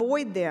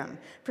 Avoid them,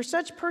 for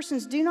such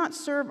persons do not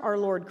serve our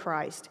Lord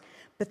Christ,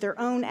 but their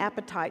own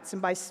appetites,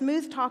 and by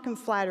smooth talk and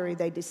flattery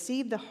they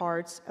deceive the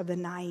hearts of the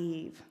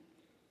naive."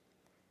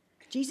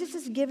 Jesus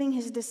is giving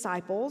his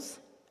disciples,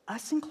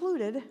 us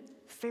included,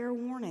 fair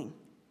warning.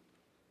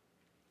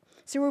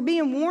 So we're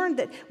being warned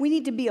that we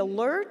need to be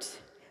alert.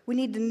 We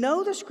need to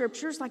know the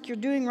scriptures like you're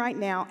doing right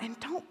now, and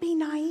don't be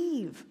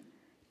naive.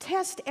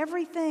 Test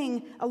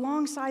everything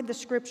alongside the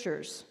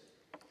scriptures.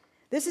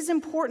 This is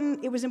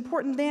important. It was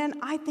important then.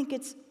 I think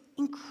it's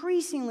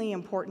increasingly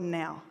important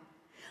now.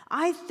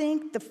 I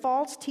think the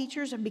false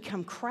teachers have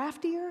become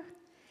craftier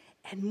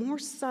and more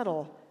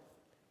subtle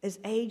as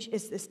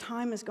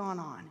time has gone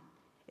on.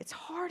 It's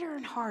harder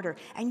and harder,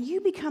 and you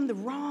become the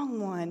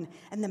wrong one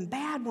and the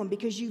bad one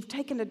because you've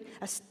taken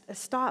a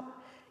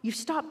stop. You've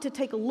stopped to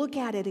take a look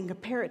at it and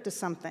compare it to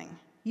something.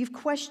 You've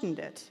questioned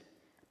it,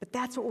 but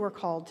that's what we're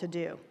called to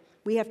do.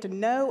 We have to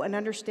know and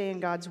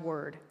understand God's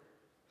word.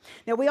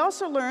 Now, we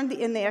also learned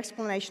in the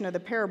explanation of the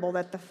parable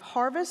that the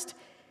harvest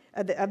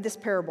of this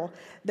parable,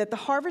 that the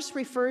harvest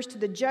refers to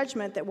the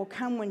judgment that will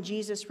come when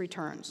Jesus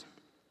returns.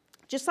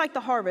 Just like the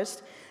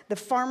harvest, the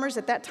farmers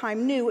at that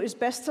time knew it was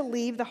best to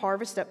leave the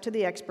harvest up to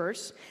the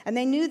experts, and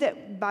they knew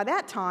that by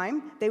that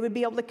time they would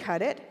be able to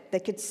cut it. They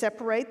could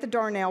separate the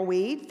darnel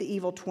weed, the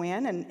evil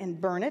twin, and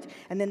burn it,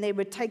 and then they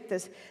would take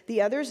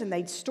the others and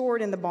they'd store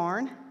it in the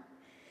barn.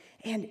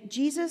 And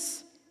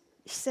Jesus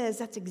says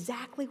that's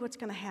exactly what's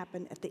going to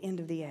happen at the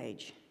end of the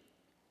age.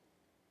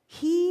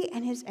 He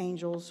and his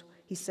angels,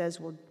 he says,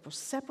 will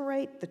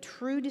separate the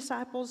true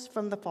disciples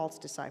from the false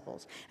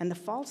disciples. And the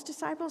false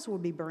disciples will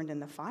be burned in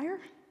the fire,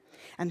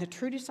 and the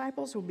true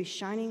disciples will be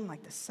shining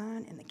like the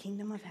sun in the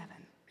kingdom of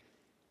heaven.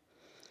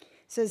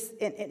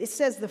 It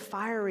says the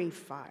fiery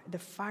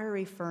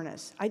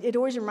furnace. It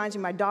always reminds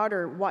me, my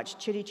daughter watched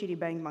Chitty Chitty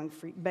Bang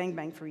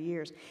Bang for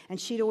years,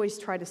 and she'd always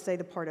try to say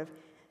the part of,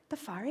 the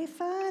fiery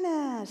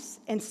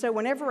furnace. And so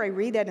whenever I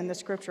read that in the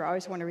scripture, I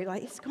always want to read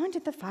like, it's going to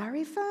the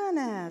fiery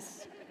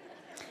furnace.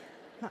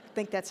 I don't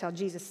think that's how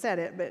Jesus said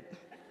it, but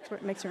that's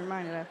what it makes me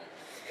reminded of.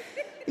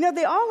 You know,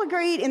 they all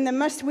agreed in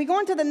we go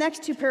into the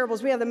next two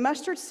parables. We have the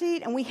mustard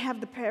seed and we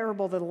have the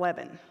parable of the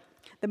leaven.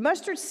 The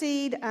mustard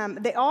seed,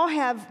 they all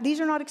have,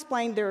 these are not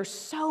explained. There are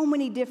so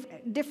many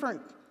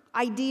different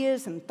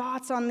ideas and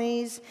thoughts on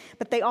these,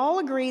 but they all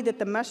agree that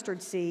the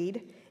mustard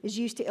seed is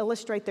used to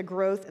illustrate the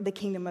growth of the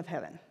kingdom of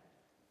heaven.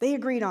 They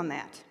agreed on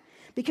that.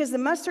 Because the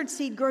mustard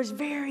seed grows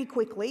very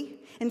quickly.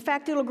 In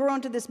fact, it'll grow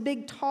into this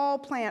big, tall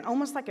plant,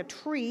 almost like a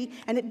tree,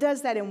 and it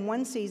does that in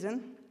one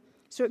season.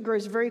 So it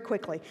grows very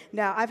quickly.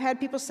 Now, I've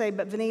had people say,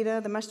 but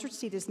Vanita, the mustard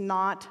seed is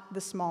not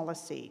the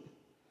smallest seed.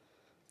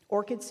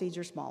 Orchid seeds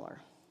are smaller.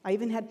 I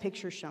even had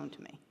pictures shown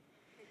to me.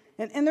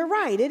 And they're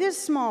right, it is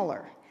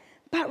smaller.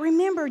 But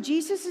remember,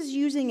 Jesus is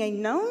using a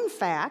known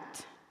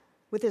fact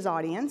with his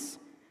audience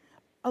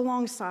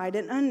alongside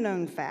an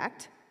unknown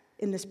fact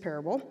in this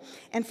parable.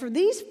 And for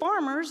these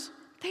farmers,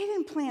 they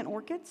didn't plant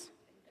orchids.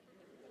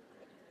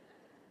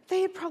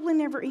 They had probably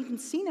never even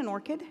seen an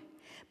orchid.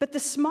 But the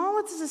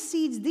smallest of the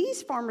seeds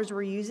these farmers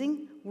were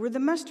using were the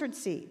mustard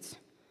seeds.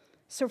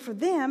 So for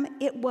them,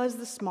 it was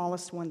the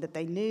smallest one that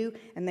they knew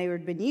and they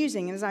had been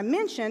using. And as I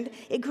mentioned,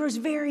 it grows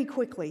very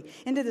quickly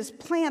into this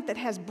plant that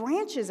has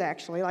branches,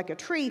 actually, like a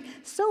tree,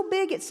 so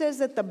big it says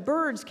that the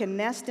birds can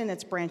nest in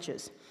its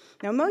branches.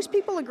 Now, most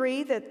people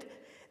agree that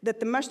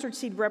the mustard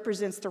seed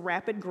represents the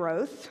rapid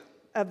growth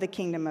of the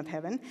kingdom of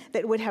heaven, that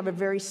it would have a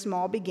very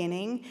small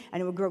beginning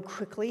and it would grow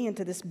quickly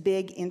into this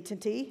big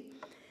entity.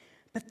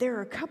 But there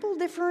are a couple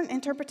different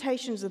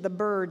interpretations of the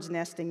birds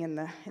nesting in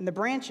the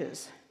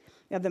branches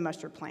of the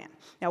mustard plant.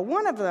 Now,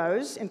 one of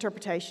those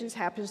interpretations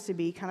happens to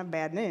be kind of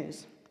bad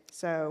news.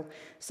 So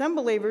some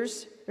believe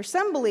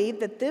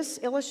that this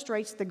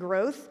illustrates the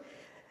growth,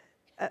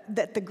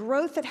 that the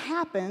growth that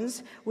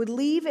happens would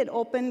leave it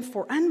open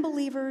for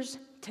unbelievers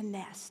to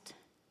nest.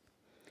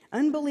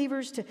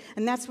 Unbelievers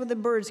and that's where the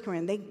birds come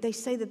in. They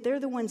say that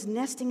they're the ones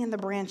nesting in the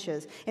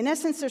branches. In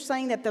essence, they're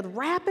saying that the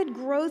rapid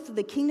growth of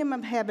the kingdom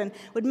of heaven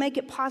would make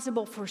it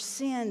possible for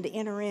sin to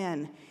enter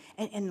in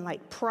and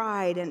like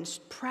pride and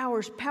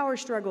power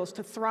struggles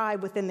to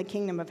thrive within the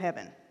kingdom of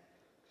heaven.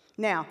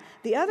 Now,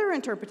 the other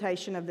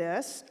interpretation of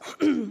this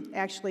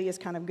actually is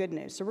kind of good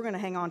news. So we're going to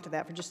hang on to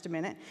that for just a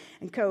minute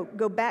and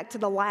go back to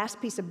the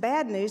last piece of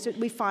bad news that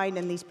we find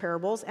in these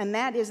parables, and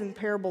that is in the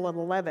parable of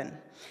the leaven.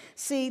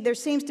 See, there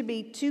seems to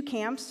be two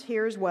camps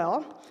here as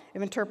well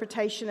of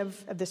interpretation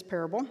of this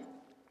parable.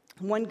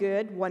 One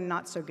good, one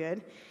not so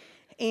good.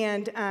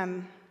 And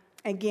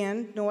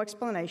again, no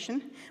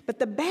explanation. But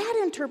the bad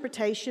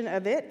interpretation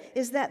of it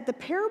is that the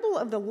parable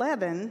of the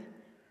leaven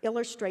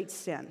illustrates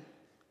sin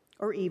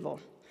or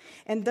evil.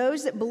 And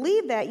those that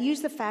believe that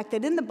use the fact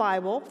that in the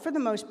Bible, for the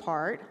most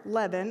part,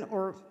 leaven,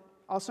 or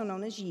also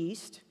known as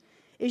yeast,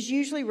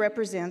 usually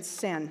represents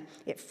sin.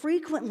 It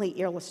frequently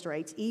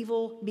illustrates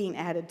evil being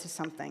added to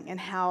something, and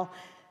how,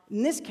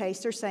 in this case,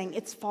 they're saying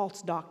it's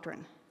false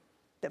doctrine,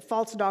 that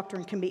false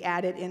doctrine can be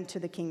added into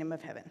the kingdom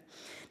of heaven.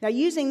 Now,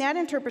 using that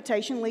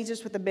interpretation leaves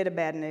us with a bit of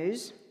bad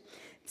news.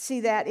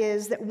 See, that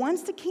is that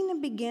once the kingdom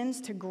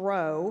begins to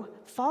grow,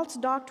 false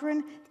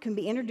doctrine can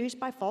be introduced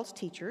by false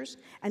teachers,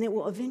 and it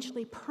will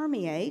eventually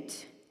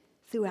permeate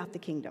throughout the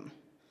kingdom.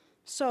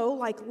 So,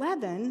 like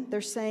leaven,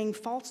 they're saying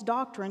false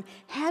doctrine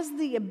has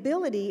the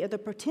ability or the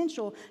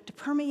potential to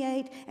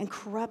permeate and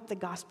corrupt the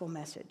gospel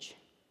message.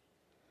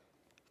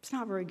 It's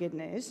not very good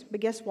news,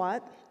 but guess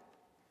what?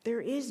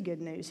 There is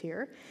good news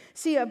here.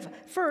 See,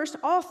 first,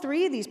 all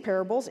three of these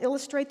parables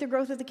illustrate the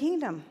growth of the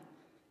kingdom.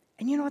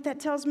 And you know what that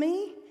tells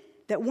me?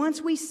 That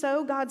once we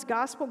sow God's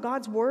gospel,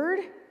 God's word,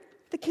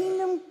 the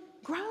kingdom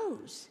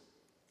grows.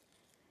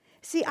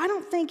 See, I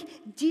don't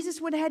think Jesus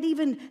would have had to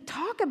even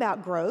talk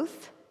about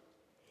growth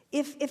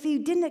if he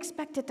didn't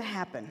expect it to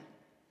happen.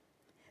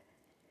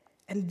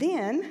 And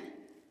then,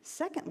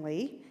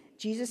 secondly,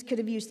 Jesus could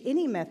have used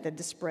any method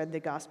to spread the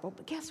gospel,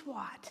 but guess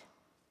what?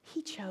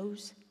 He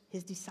chose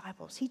his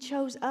disciples. He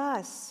chose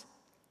us.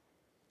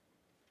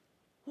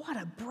 What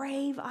a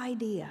brave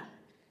idea.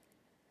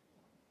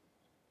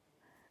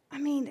 I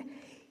mean,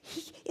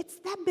 it's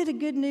that bit of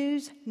good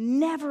news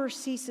never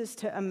ceases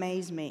to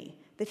amaze me,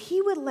 that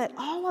he would let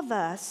all of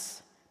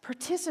us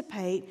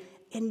participate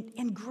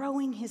in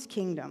growing his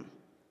kingdom.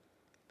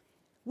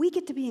 We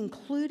get to be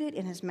included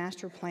in his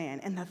master plan.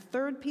 And the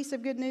third piece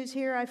of good news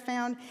here I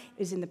found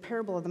is in the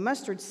parable of the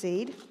mustard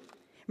seed.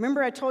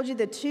 Remember I told you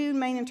the two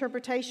main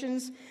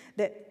interpretations,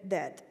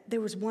 that there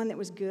was one that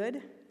was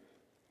good?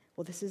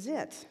 Well, this is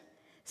it.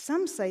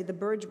 Some say the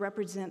birds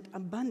represent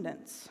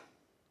abundance.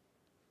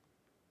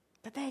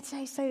 But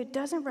they say it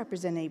doesn't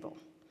represent evil.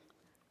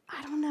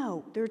 I don't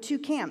know. There are two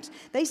camps.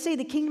 They say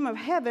the kingdom of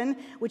heaven,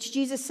 which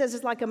Jesus says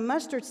is like a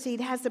mustard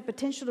seed, has the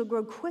potential to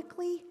grow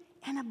quickly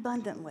and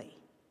abundantly.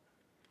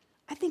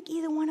 I think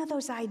either one of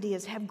those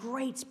ideas have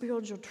great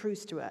spiritual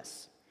truths to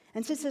us.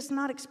 And since it's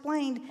not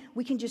explained,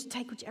 we can just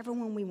take whichever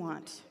one we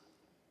want.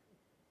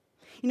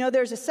 You know,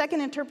 there's a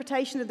second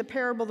interpretation of the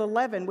parable of the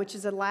leaven, which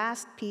is the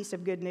last piece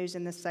of good news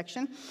in this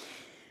section,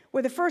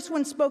 where the first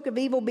one spoke of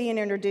evil being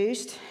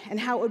introduced and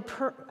how it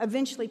would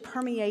eventually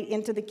permeate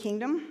into the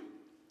kingdom.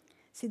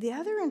 See, the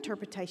other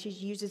interpretation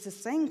uses the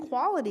same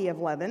quality of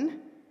leaven,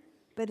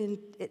 but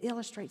it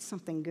illustrates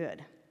something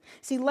good.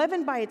 See,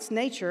 leaven by its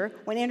nature,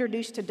 when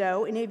introduced to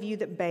dough, any of you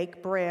that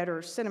bake bread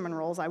or cinnamon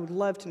rolls, I would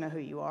love to know who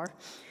you are.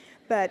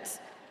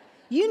 But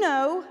you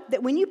know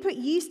that when you put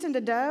yeast into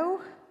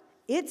dough,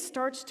 it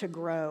starts to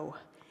grow.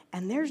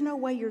 And there's no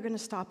way you're going to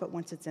stop it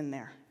once it's in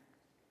there.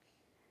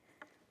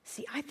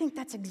 See, I think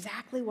that's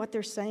exactly what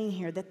they're saying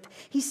here. That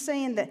he's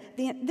saying that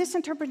this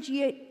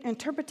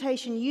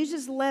interpretation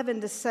uses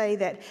leaven to say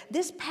that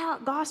this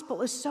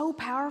gospel is so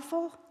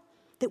powerful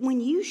that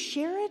when you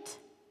share it,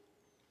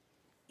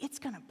 it's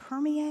going to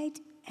permeate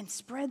and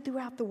spread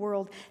throughout the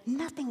world.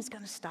 Nothing's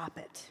going to stop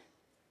it.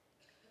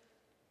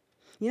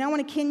 You know, I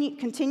want to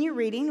continue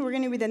reading. We're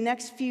going to read the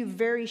next few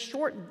very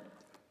short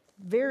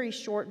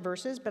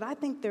verses, but I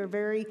think they're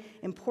very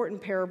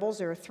important parables.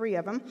 There are three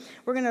of them.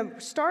 We're going to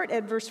start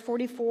at verse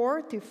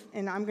 44,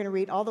 and I'm going to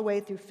read all the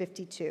way through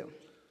 52.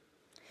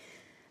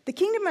 The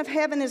kingdom of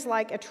heaven is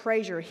like a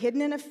treasure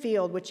hidden in a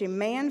field, which a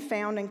man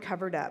found and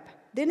covered up.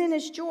 Then in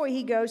his joy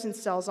he goes and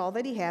sells all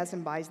that he has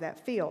and buys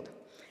that field.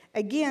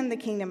 Again, the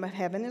kingdom of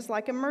heaven is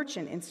like a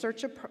merchant in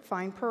search of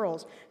fine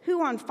pearls,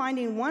 who on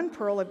finding one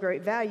pearl of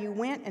great value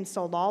went and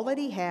sold all that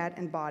he had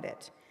and bought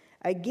it.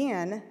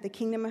 Again, the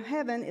kingdom of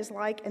heaven is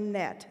like a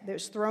net that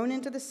was thrown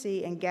into the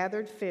sea and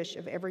gathered fish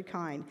of every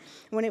kind.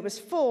 When it was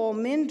full,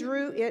 men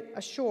drew it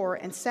ashore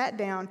and sat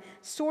down,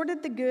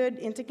 sorted the good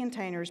into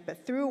containers,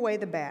 but threw away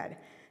the bad.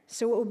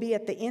 So it will be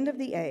at the end of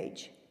the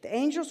age. The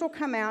angels will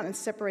come out and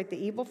separate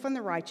the evil from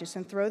the righteous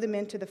and throw them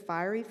into the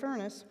fiery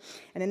furnace.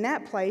 And in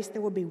that place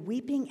there will be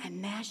weeping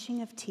and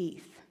gnashing of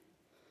teeth.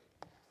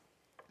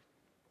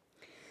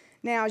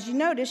 Now, as you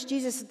notice,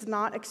 Jesus does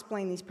not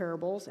explain these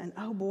parables, and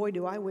oh boy,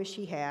 do I wish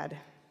he had.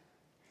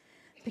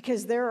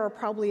 Because there are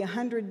probably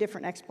 100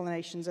 different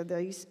explanations of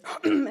these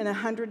and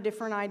 100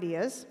 different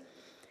ideas.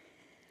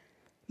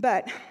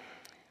 But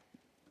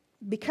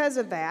because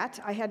of that,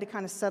 I had to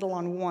kind of settle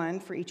on one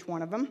for each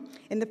one of them.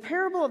 In the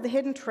parable of the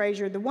hidden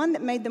treasure, the one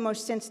that made the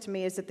most sense to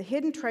me is that the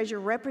hidden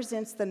treasure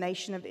represents the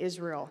nation of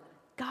Israel,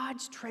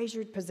 God's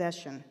treasured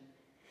possession.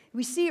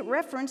 We see it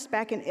referenced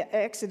back in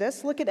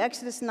Exodus. Look at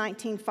Exodus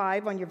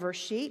 19:5 on your verse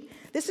sheet.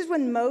 This is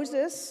when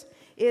Moses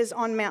is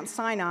on Mount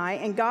Sinai,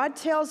 and God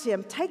tells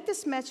him, take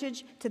this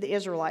message to the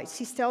Israelites.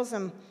 He tells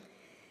them,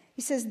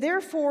 he says,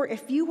 therefore,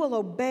 if you will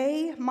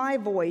obey my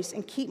voice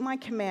and keep my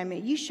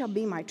commandment, you shall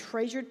be my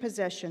treasured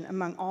possession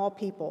among all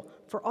people,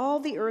 for all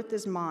the earth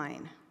is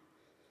mine.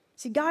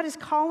 See, God is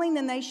calling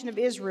the nation of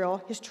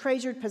Israel his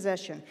treasured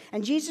possession,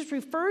 and Jesus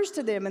refers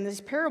to them in these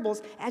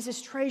parables as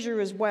his treasure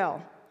as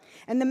well.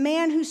 And the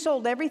man who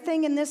sold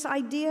everything in this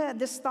idea,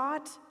 this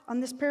thought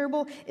on this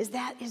parable, is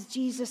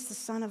Jesus, the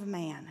Son of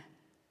Man.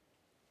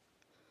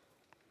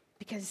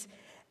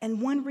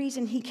 And one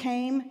reason he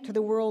came to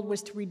the world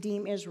was to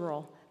redeem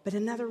Israel. But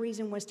another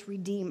reason was to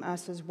redeem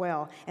us as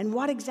well. And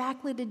what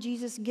exactly did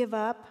Jesus give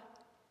up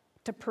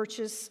to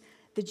purchase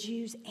the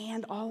Jews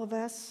and all of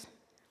us?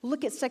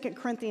 Look at 2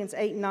 Corinthians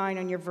 8:9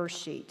 on your verse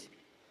sheet.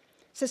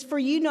 It says, for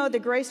you know the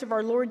grace of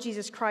our Lord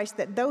Jesus Christ,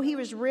 that though he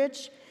was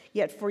rich,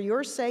 yet for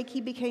your sake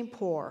he became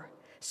poor,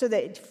 so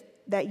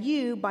that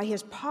you, by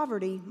his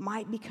poverty,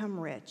 might become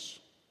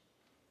rich.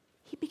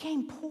 He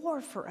became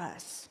poor for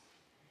us.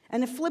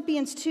 And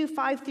Philippians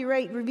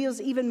 2:5-8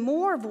 reveals even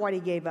more of what he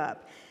gave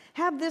up.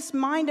 Have this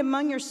mind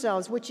among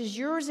yourselves, which is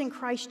yours in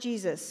Christ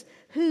Jesus,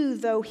 who,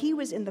 though he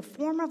was in the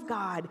form of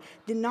God,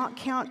 did not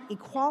count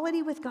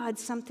equality with God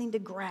something to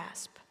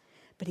grasp,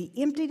 but he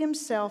emptied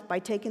himself by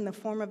taking the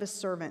form of a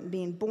servant,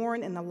 being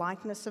born in the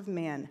likeness of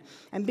men.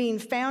 And being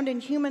found in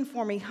human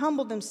form, he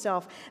humbled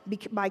himself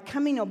by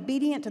becoming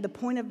obedient to the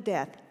point of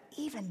death,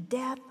 even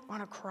death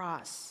on a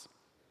cross.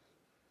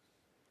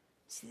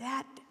 See,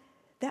 that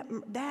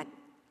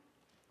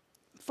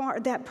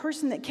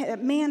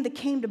man that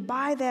came to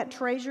buy that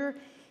treasure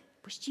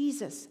was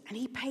Jesus, and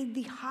he paid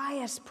the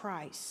highest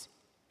price.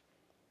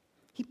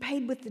 He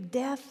paid with the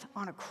death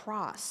on a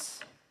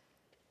cross.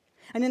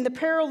 And in the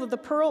parable of the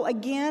pearl,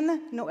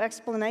 again, no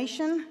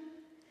explanation,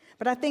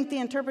 but I think the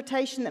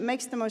interpretation that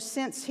makes the most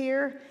sense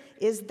here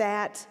is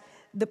that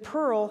the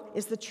pearl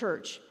is the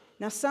church.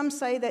 Now, some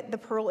say that the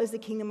pearl is the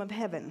kingdom of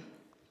heaven.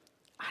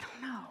 I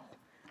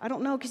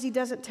don't know because he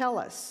doesn't tell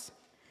us.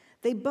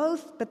 They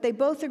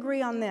both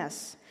agree on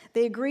this.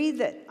 They agree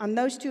that on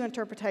those two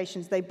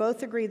interpretations, they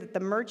both agree that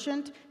the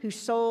merchant who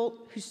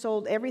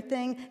sold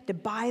everything to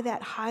buy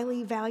that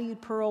highly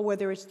valued pearl,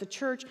 whether it's the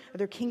church or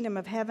the kingdom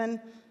of heaven,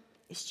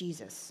 is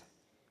Jesus.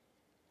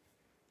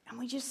 And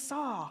we just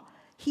saw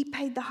he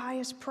paid the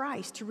highest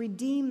price to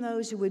redeem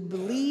those who would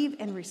believe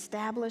and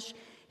reestablish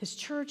his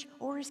church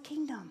or his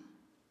kingdom.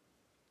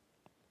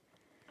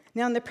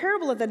 Now, in the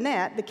parable of the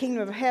net, the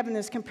kingdom of heaven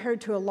is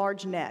compared to a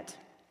large net.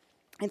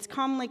 It's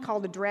commonly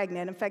called a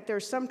dragnet. In fact, there are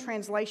some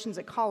translations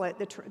that call it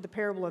the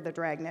parable of the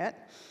dragnet.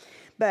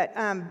 But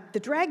a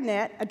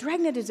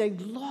dragnet is a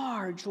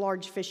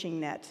large fishing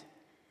net.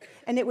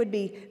 And they would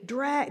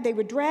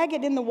drag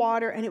it in the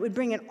water, and it would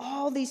bring in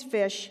all these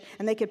fish,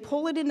 and they could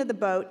pull it into the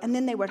boat, and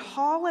then they would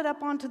haul it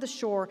up onto the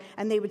shore,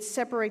 and they would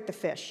separate the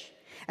fish.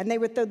 And they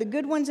would throw the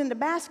good ones into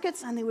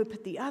baskets, and they would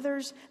put the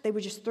others, they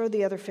would just throw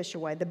the other fish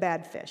away, the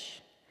bad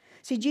fish.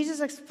 See, Jesus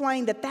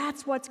explained that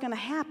that's what's going to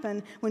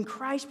happen when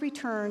Christ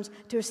returns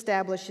to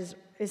establish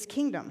his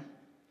kingdom.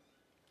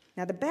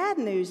 Now, the bad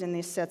news in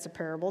these sets of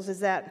parables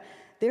is that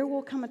there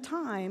will come a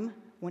time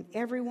when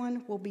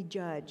everyone will be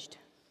judged.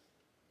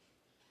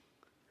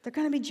 They're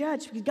going to be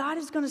judged because God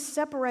is going to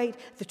separate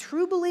the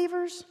true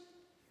believers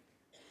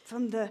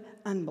from the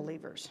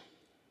unbelievers.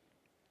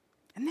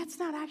 And that's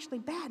not actually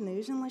bad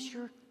news unless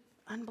you're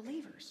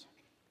unbelievers.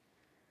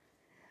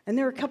 And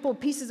there are a couple of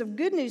pieces of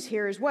good news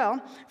here as well.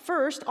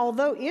 First,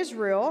 although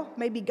Israel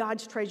may be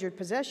God's treasured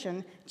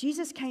possession,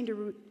 Jesus came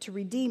to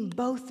redeem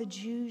both the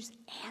Jews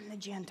and the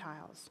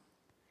Gentiles.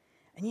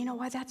 And you know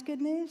why that's good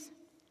news?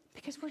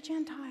 Because we're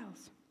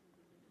Gentiles.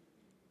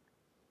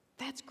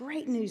 That's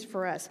great news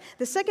for us.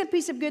 The second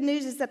piece of good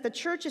news is that the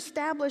church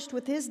established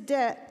with his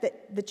death,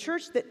 that the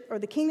church that, or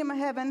the kingdom of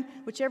heaven,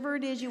 whichever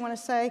it is you want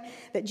to say,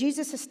 that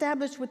Jesus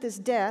established with his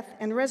death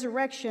and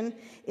resurrection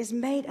is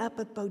made up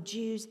of both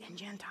Jews and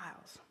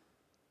Gentiles.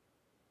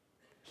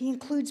 He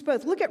includes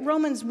both. Look at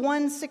Romans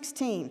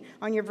 1:16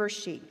 on your verse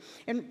sheet.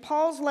 In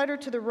Paul's letter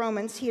to the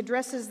Romans, he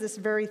addresses this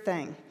very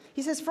thing.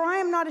 He says, "For I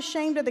am not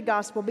ashamed of the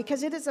gospel,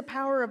 because it is the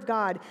power of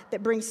God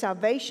that brings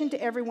salvation to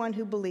everyone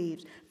who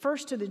believes,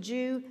 first to the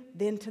Jew,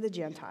 then to the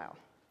Gentile."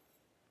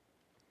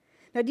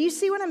 Now, do you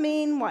see what I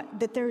mean?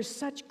 That there is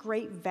such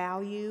great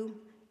value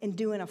in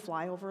doing a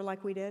flyover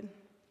like we did?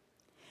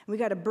 We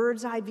got a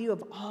bird's eye view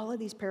of all of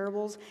these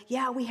parables.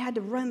 Yeah, we had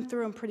to run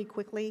through them pretty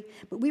quickly,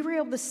 but we were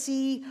able to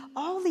see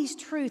all these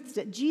truths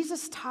that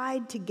Jesus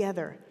tied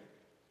together.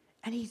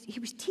 And he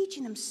was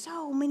teaching them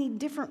so many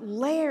different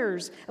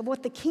layers of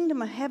what the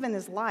kingdom of heaven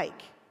is like.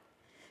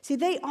 See,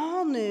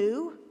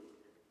 the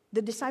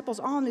disciples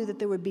all knew that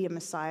there would be a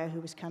Messiah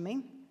who was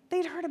coming.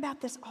 They'd heard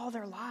about this all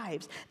their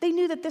lives. They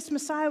knew that this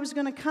Messiah was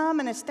going to come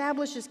and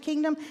establish his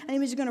kingdom, and he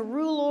was going to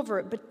rule over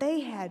it. But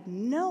they had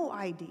no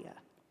idea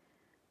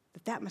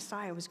that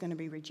Messiah was going to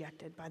be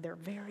rejected by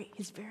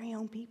his very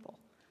own people.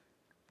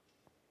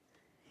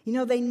 You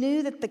know, they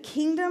knew that the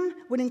kingdom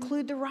would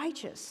include the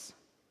righteous.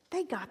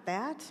 They got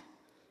that.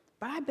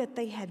 But I bet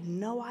they had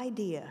no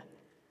idea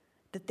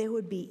that there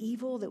would be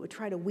evil that would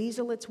try to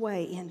weasel its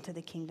way into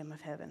the kingdom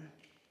of heaven.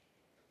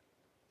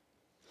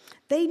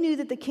 They knew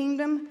that the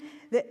kingdom,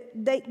 that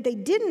they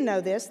didn't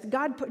know this.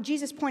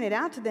 Jesus pointed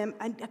out to them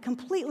a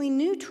completely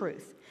new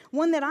truth.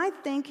 One that I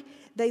think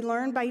they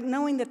learned by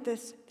knowing that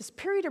this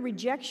period of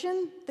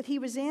rejection that he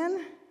was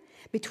in,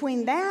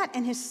 between that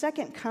and his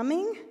second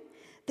coming,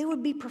 there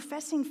would be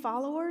professing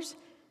followers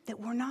that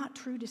were not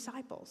true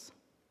disciples.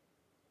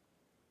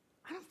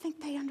 I don't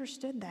think they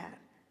understood that.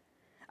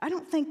 I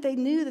don't think they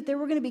knew that there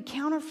were going to be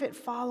counterfeit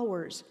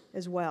followers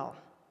as well.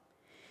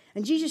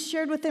 And Jesus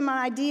shared with them an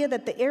idea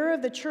that the era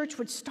of the church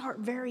would start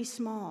very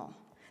small.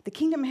 The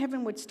kingdom of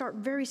heaven would start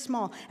very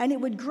small, and it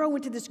would grow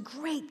into this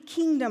great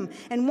kingdom.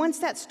 And once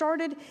that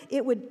started,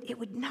 it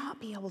would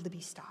not be able to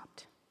be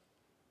stopped.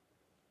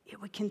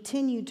 It would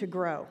continue to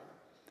grow.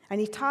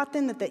 And he taught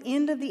them that at the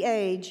end of the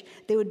age,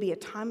 there would be a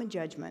time of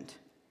judgment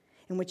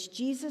in which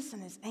Jesus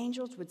and his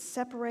angels would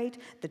separate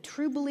the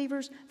true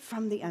believers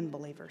from the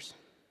unbelievers.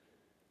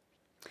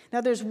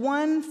 Now, there's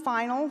one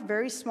final,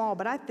 very small,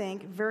 but I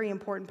think very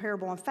important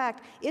parable. In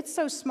fact, it's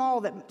so small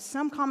that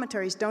some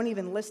commentaries don't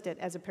even list it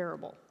as a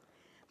parable.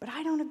 But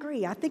I don't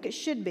agree. I think it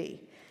should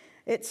be.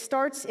 It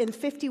starts in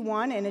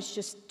 51, and it's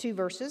just 2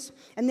 verses.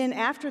 And then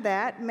after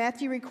that,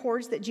 Matthew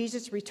records that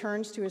Jesus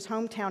returns to his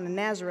hometown in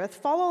Nazareth.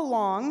 Follow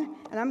along,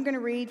 and I'm going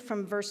to read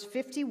from verse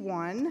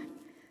 51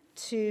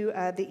 to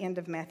the end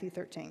of Matthew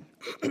 13.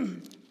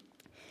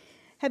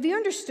 "Have you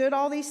understood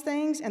all these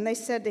things?" And they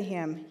said to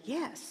him,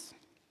 "Yes."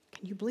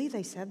 Can you believe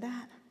they said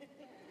that?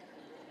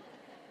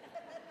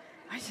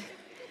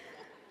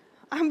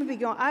 I'm going to be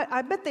going,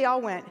 I bet they all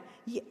went,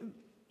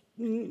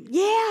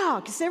 yeah,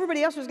 because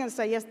everybody else was going to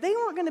say yes. They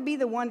weren't going to be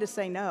the one to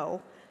say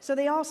no. So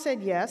they all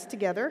said yes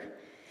together.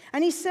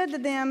 And he said to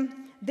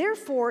them,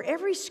 "Therefore,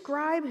 every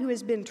scribe who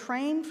has been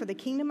trained for the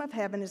kingdom of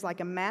heaven is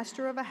like a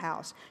master of a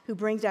house who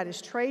brings out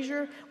his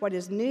treasure, what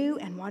is new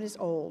and what is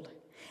old."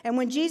 And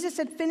when Jesus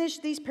had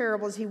finished these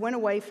parables, he went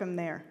away from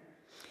there.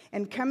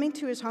 And coming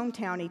to his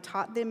hometown, he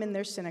taught them in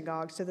their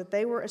synagogue, so that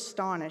they were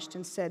astonished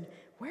and said,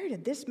 "Where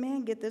did this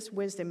man get this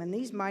wisdom and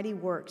these mighty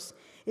works?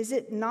 Is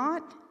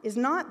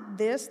not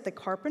this the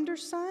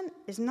carpenter's son?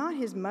 Is not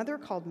his mother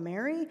called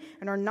Mary?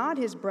 And are not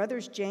his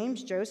brothers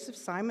James, Joseph,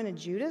 Simon, and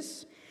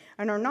Judas?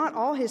 And are not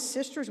all his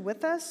sisters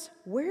with us?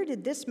 Where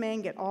did this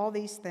man get all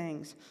these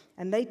things?"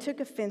 And they took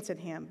offense at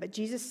him. But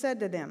Jesus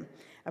said to them,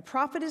 "A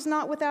prophet is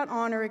not without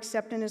honor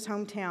except in his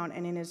hometown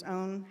and in his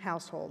own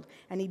household."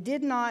 And he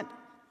did not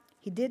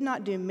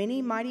do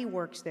many mighty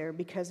works there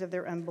because of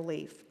their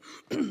unbelief.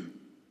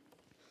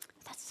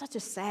 That's such a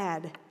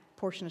sad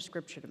portion of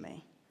Scripture to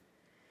me.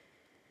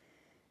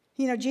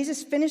 You know,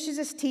 Jesus finishes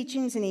his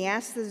teachings and he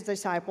asks his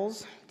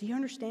disciples, "Do you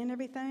understand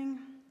everything?"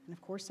 And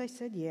of course they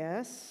said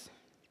yes,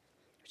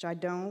 which I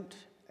don't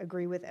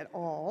agree with at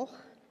all.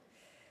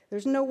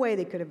 There's no way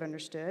they could have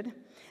understood.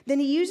 Then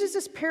he uses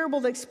this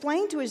parable to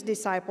explain to his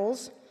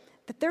disciples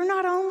that they're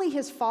not only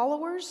his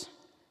followers,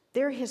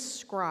 they're his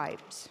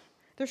scribes.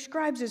 They're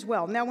scribes as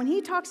well. Now, when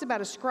he talks about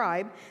a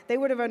scribe, they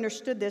would have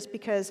understood this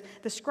because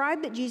the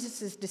scribe that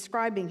Jesus is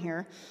describing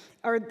here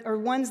are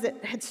ones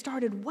that had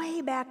started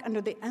way back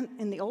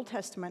in the Old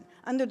Testament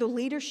under the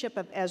leadership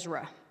of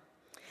Ezra.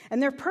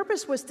 And their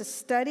purpose was to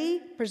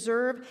study,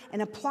 preserve,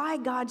 and apply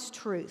God's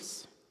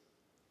truths.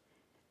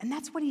 And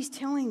that's what he's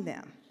telling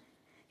them.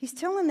 He's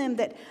telling them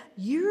that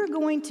you're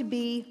going to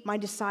be my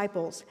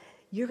disciples.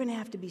 You're going to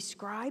have to be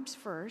scribes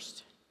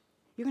first.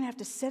 You're going to have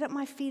to sit at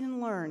my feet and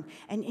learn.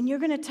 And you're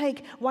going to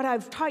take what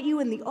I've taught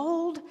you in the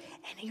old,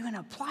 and you're going to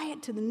apply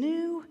it to the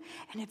new,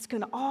 and it's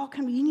going to all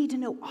come. You need to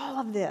know all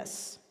of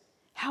this,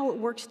 how it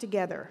works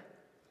together.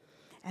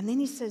 And then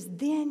he says,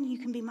 then you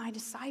can be my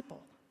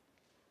disciple.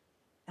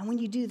 And when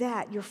you do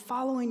that, you're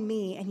following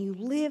me and you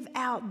live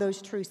out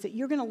those truths that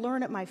you're going to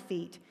learn at my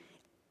feet,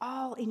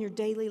 all in your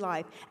daily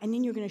life. And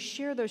then you're going to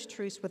share those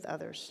truths with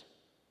others.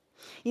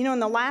 You know, in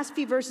the last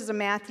few verses of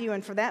Matthew,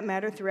 and for that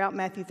matter, throughout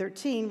Matthew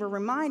 13, we're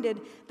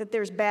reminded that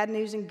there's bad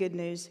news and good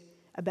news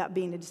about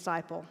being a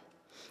disciple.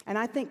 And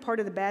I think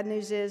part of the bad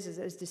news is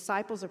as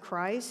disciples of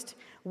Christ,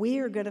 we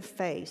are going to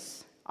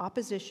face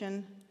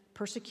opposition,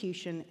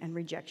 persecution, and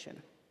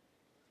rejection.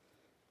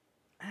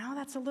 I know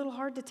that's a little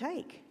hard to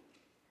take.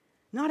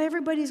 Not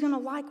everybody's going to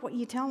like what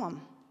you tell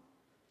them.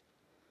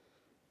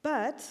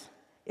 But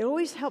it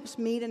always helps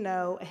me to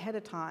know ahead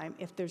of time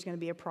if there's going to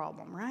be a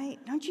problem, right?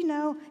 Don't you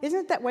know?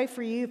 Isn't it that way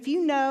for you? If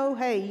you know,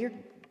 hey,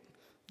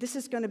 this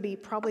is going to be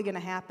probably going to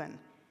happen,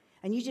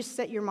 and you just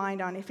set your mind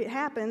on if it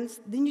happens,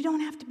 then you don't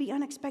have to be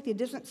unexpected. It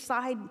doesn't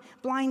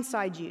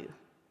blindside you.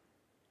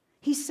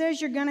 He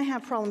says you're going to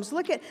have problems.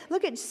 Look at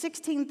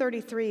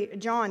 16:33,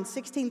 John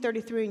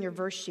 16:33 in your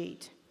verse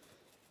sheet.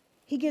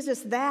 He gives us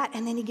that,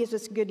 and then he gives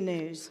us good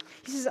news.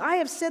 He says, I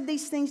have said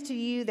these things to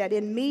you that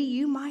in me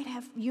you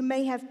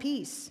may have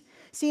peace.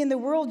 See, in the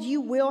world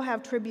you will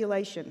have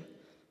tribulation.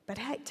 But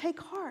hey, take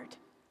heart.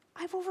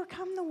 I've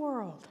overcome the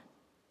world.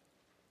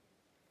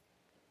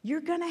 You're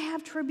going to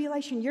have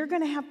tribulation. You're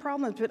going to have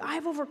problems, but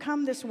I've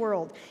overcome this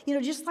world. You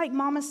know, just like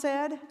Mama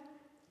said,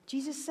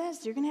 Jesus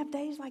says you're going to have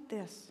days like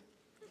this.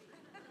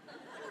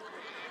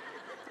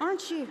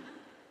 Aren't you?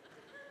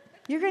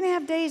 You're going to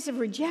have days of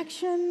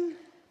rejection,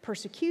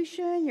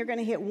 persecution. You're going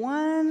to hit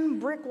one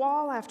brick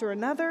wall after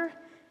another.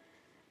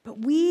 But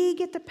we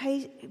get to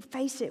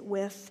face it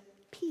with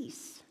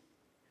peace,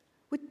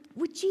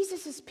 with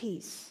Jesus'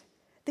 peace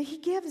that he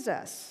gives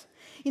us.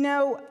 You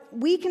know,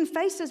 we can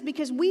face this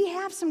because we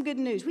have some good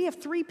news. We have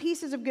 3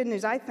 pieces of good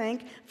news, I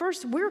think.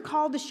 First, we're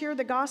called to share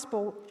the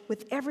gospel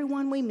with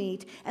everyone we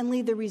meet and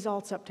leave the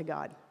results up to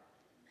God.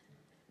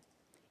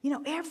 You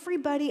know,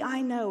 everybody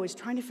I know is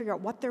trying to figure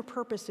out what their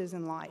purpose is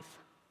in life.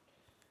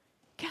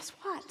 Guess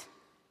what?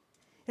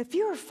 If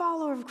you're a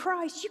follower of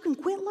Christ, you can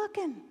quit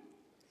looking.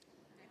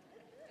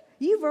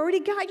 You've already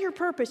got your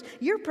purpose.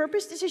 Your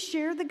purpose is to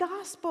share the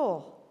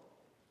gospel.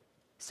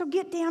 So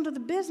get down to the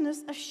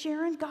business of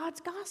sharing God's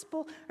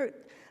gospel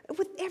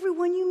with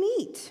everyone you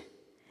meet.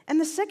 And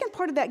the second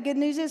part of that good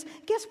news is,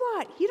 guess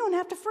what? You don't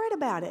have to fret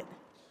about it.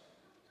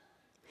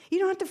 You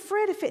don't have to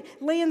fret if it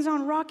lands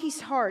on rocky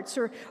hearts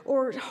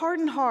or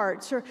hardened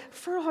hearts or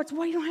fertile hearts.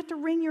 Well, you don't have to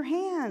wring your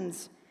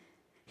hands.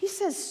 He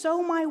says,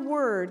 sow my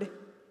word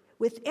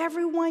with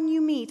everyone you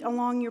meet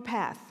along your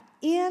path.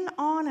 In,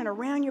 on, and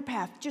around your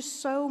path.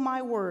 Just sow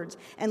my words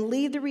and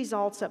leave the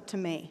results up to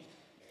me.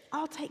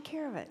 I'll take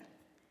care of it.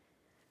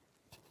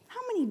 How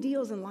many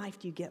deals in life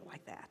do you get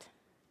like that?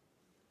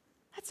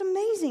 That's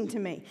amazing to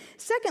me.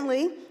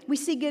 Secondly, we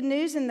see good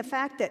news in the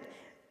fact that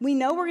we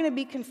know we're going to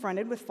be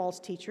confronted with false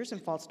teachers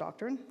and false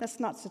doctrine. That's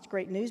not such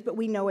great news, but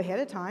we know ahead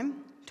of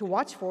time to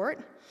watch for it.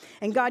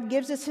 And God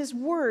gives us his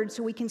word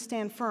so we can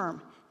stand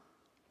firm.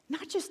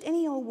 Not just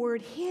any old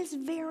word, his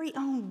very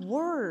own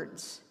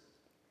words.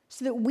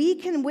 So that we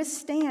can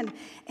withstand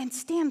and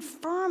stand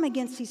firm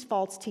against these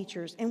false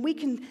teachers. And we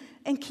can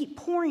keep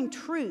pouring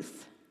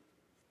truth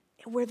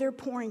where they're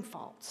pouring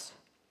false.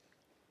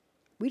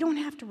 We don't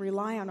have to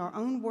rely on our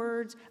own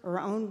words or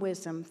our own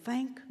wisdom.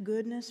 Thank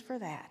goodness for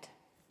that.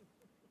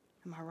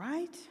 Am I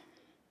right?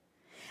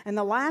 And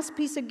the last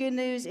piece of good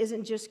news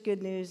isn't just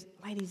good news.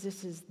 Ladies,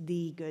 this is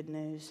the good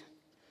news.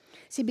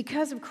 See,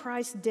 because of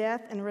Christ's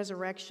death and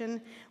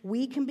resurrection,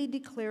 we can be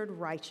declared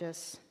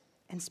righteous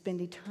and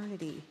spend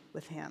eternity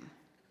with him.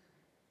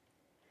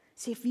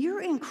 See, if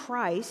you're in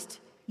Christ,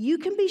 you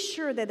can be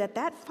sure that at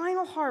that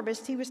final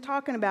harvest he was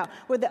talking about,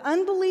 where the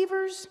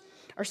unbelievers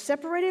are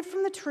separated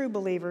from the true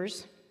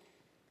believers,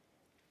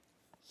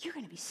 you're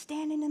going to be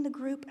standing in the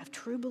group of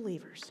true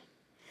believers.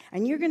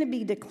 And you're going to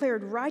be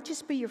declared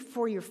righteous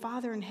before your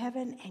Father in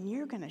heaven, and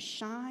you're going to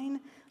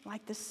shine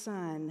like the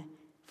sun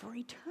for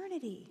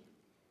eternity.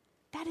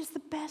 That is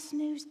the best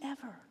news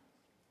ever.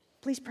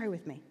 Please pray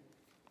with me.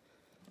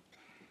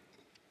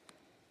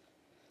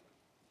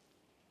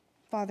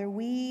 Father,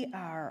 we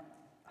are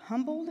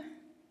humbled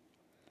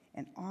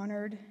and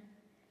honored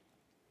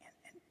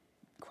and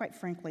quite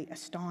frankly,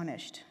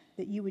 astonished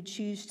that you would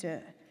choose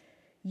to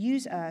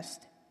use us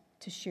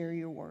to share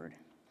your word.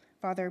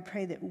 Father, I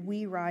pray that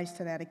we rise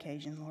to that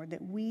occasion, Lord,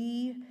 that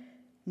we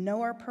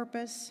know our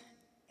purpose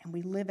and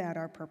we live out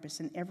our purpose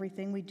in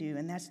everything we do,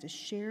 and that's to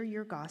share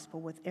your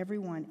gospel with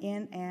everyone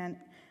in and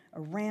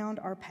around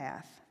our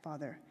path,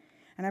 Father.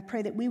 And I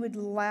pray that we would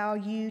allow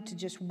you to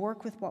just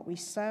work with what we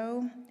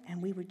sow,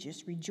 and we would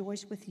just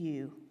rejoice with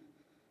you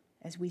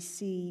as we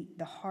see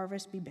the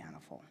harvest be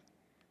bountiful.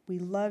 We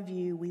love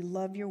you, we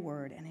love your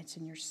word, and it's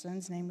in your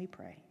Son's name we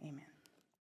pray. Amen.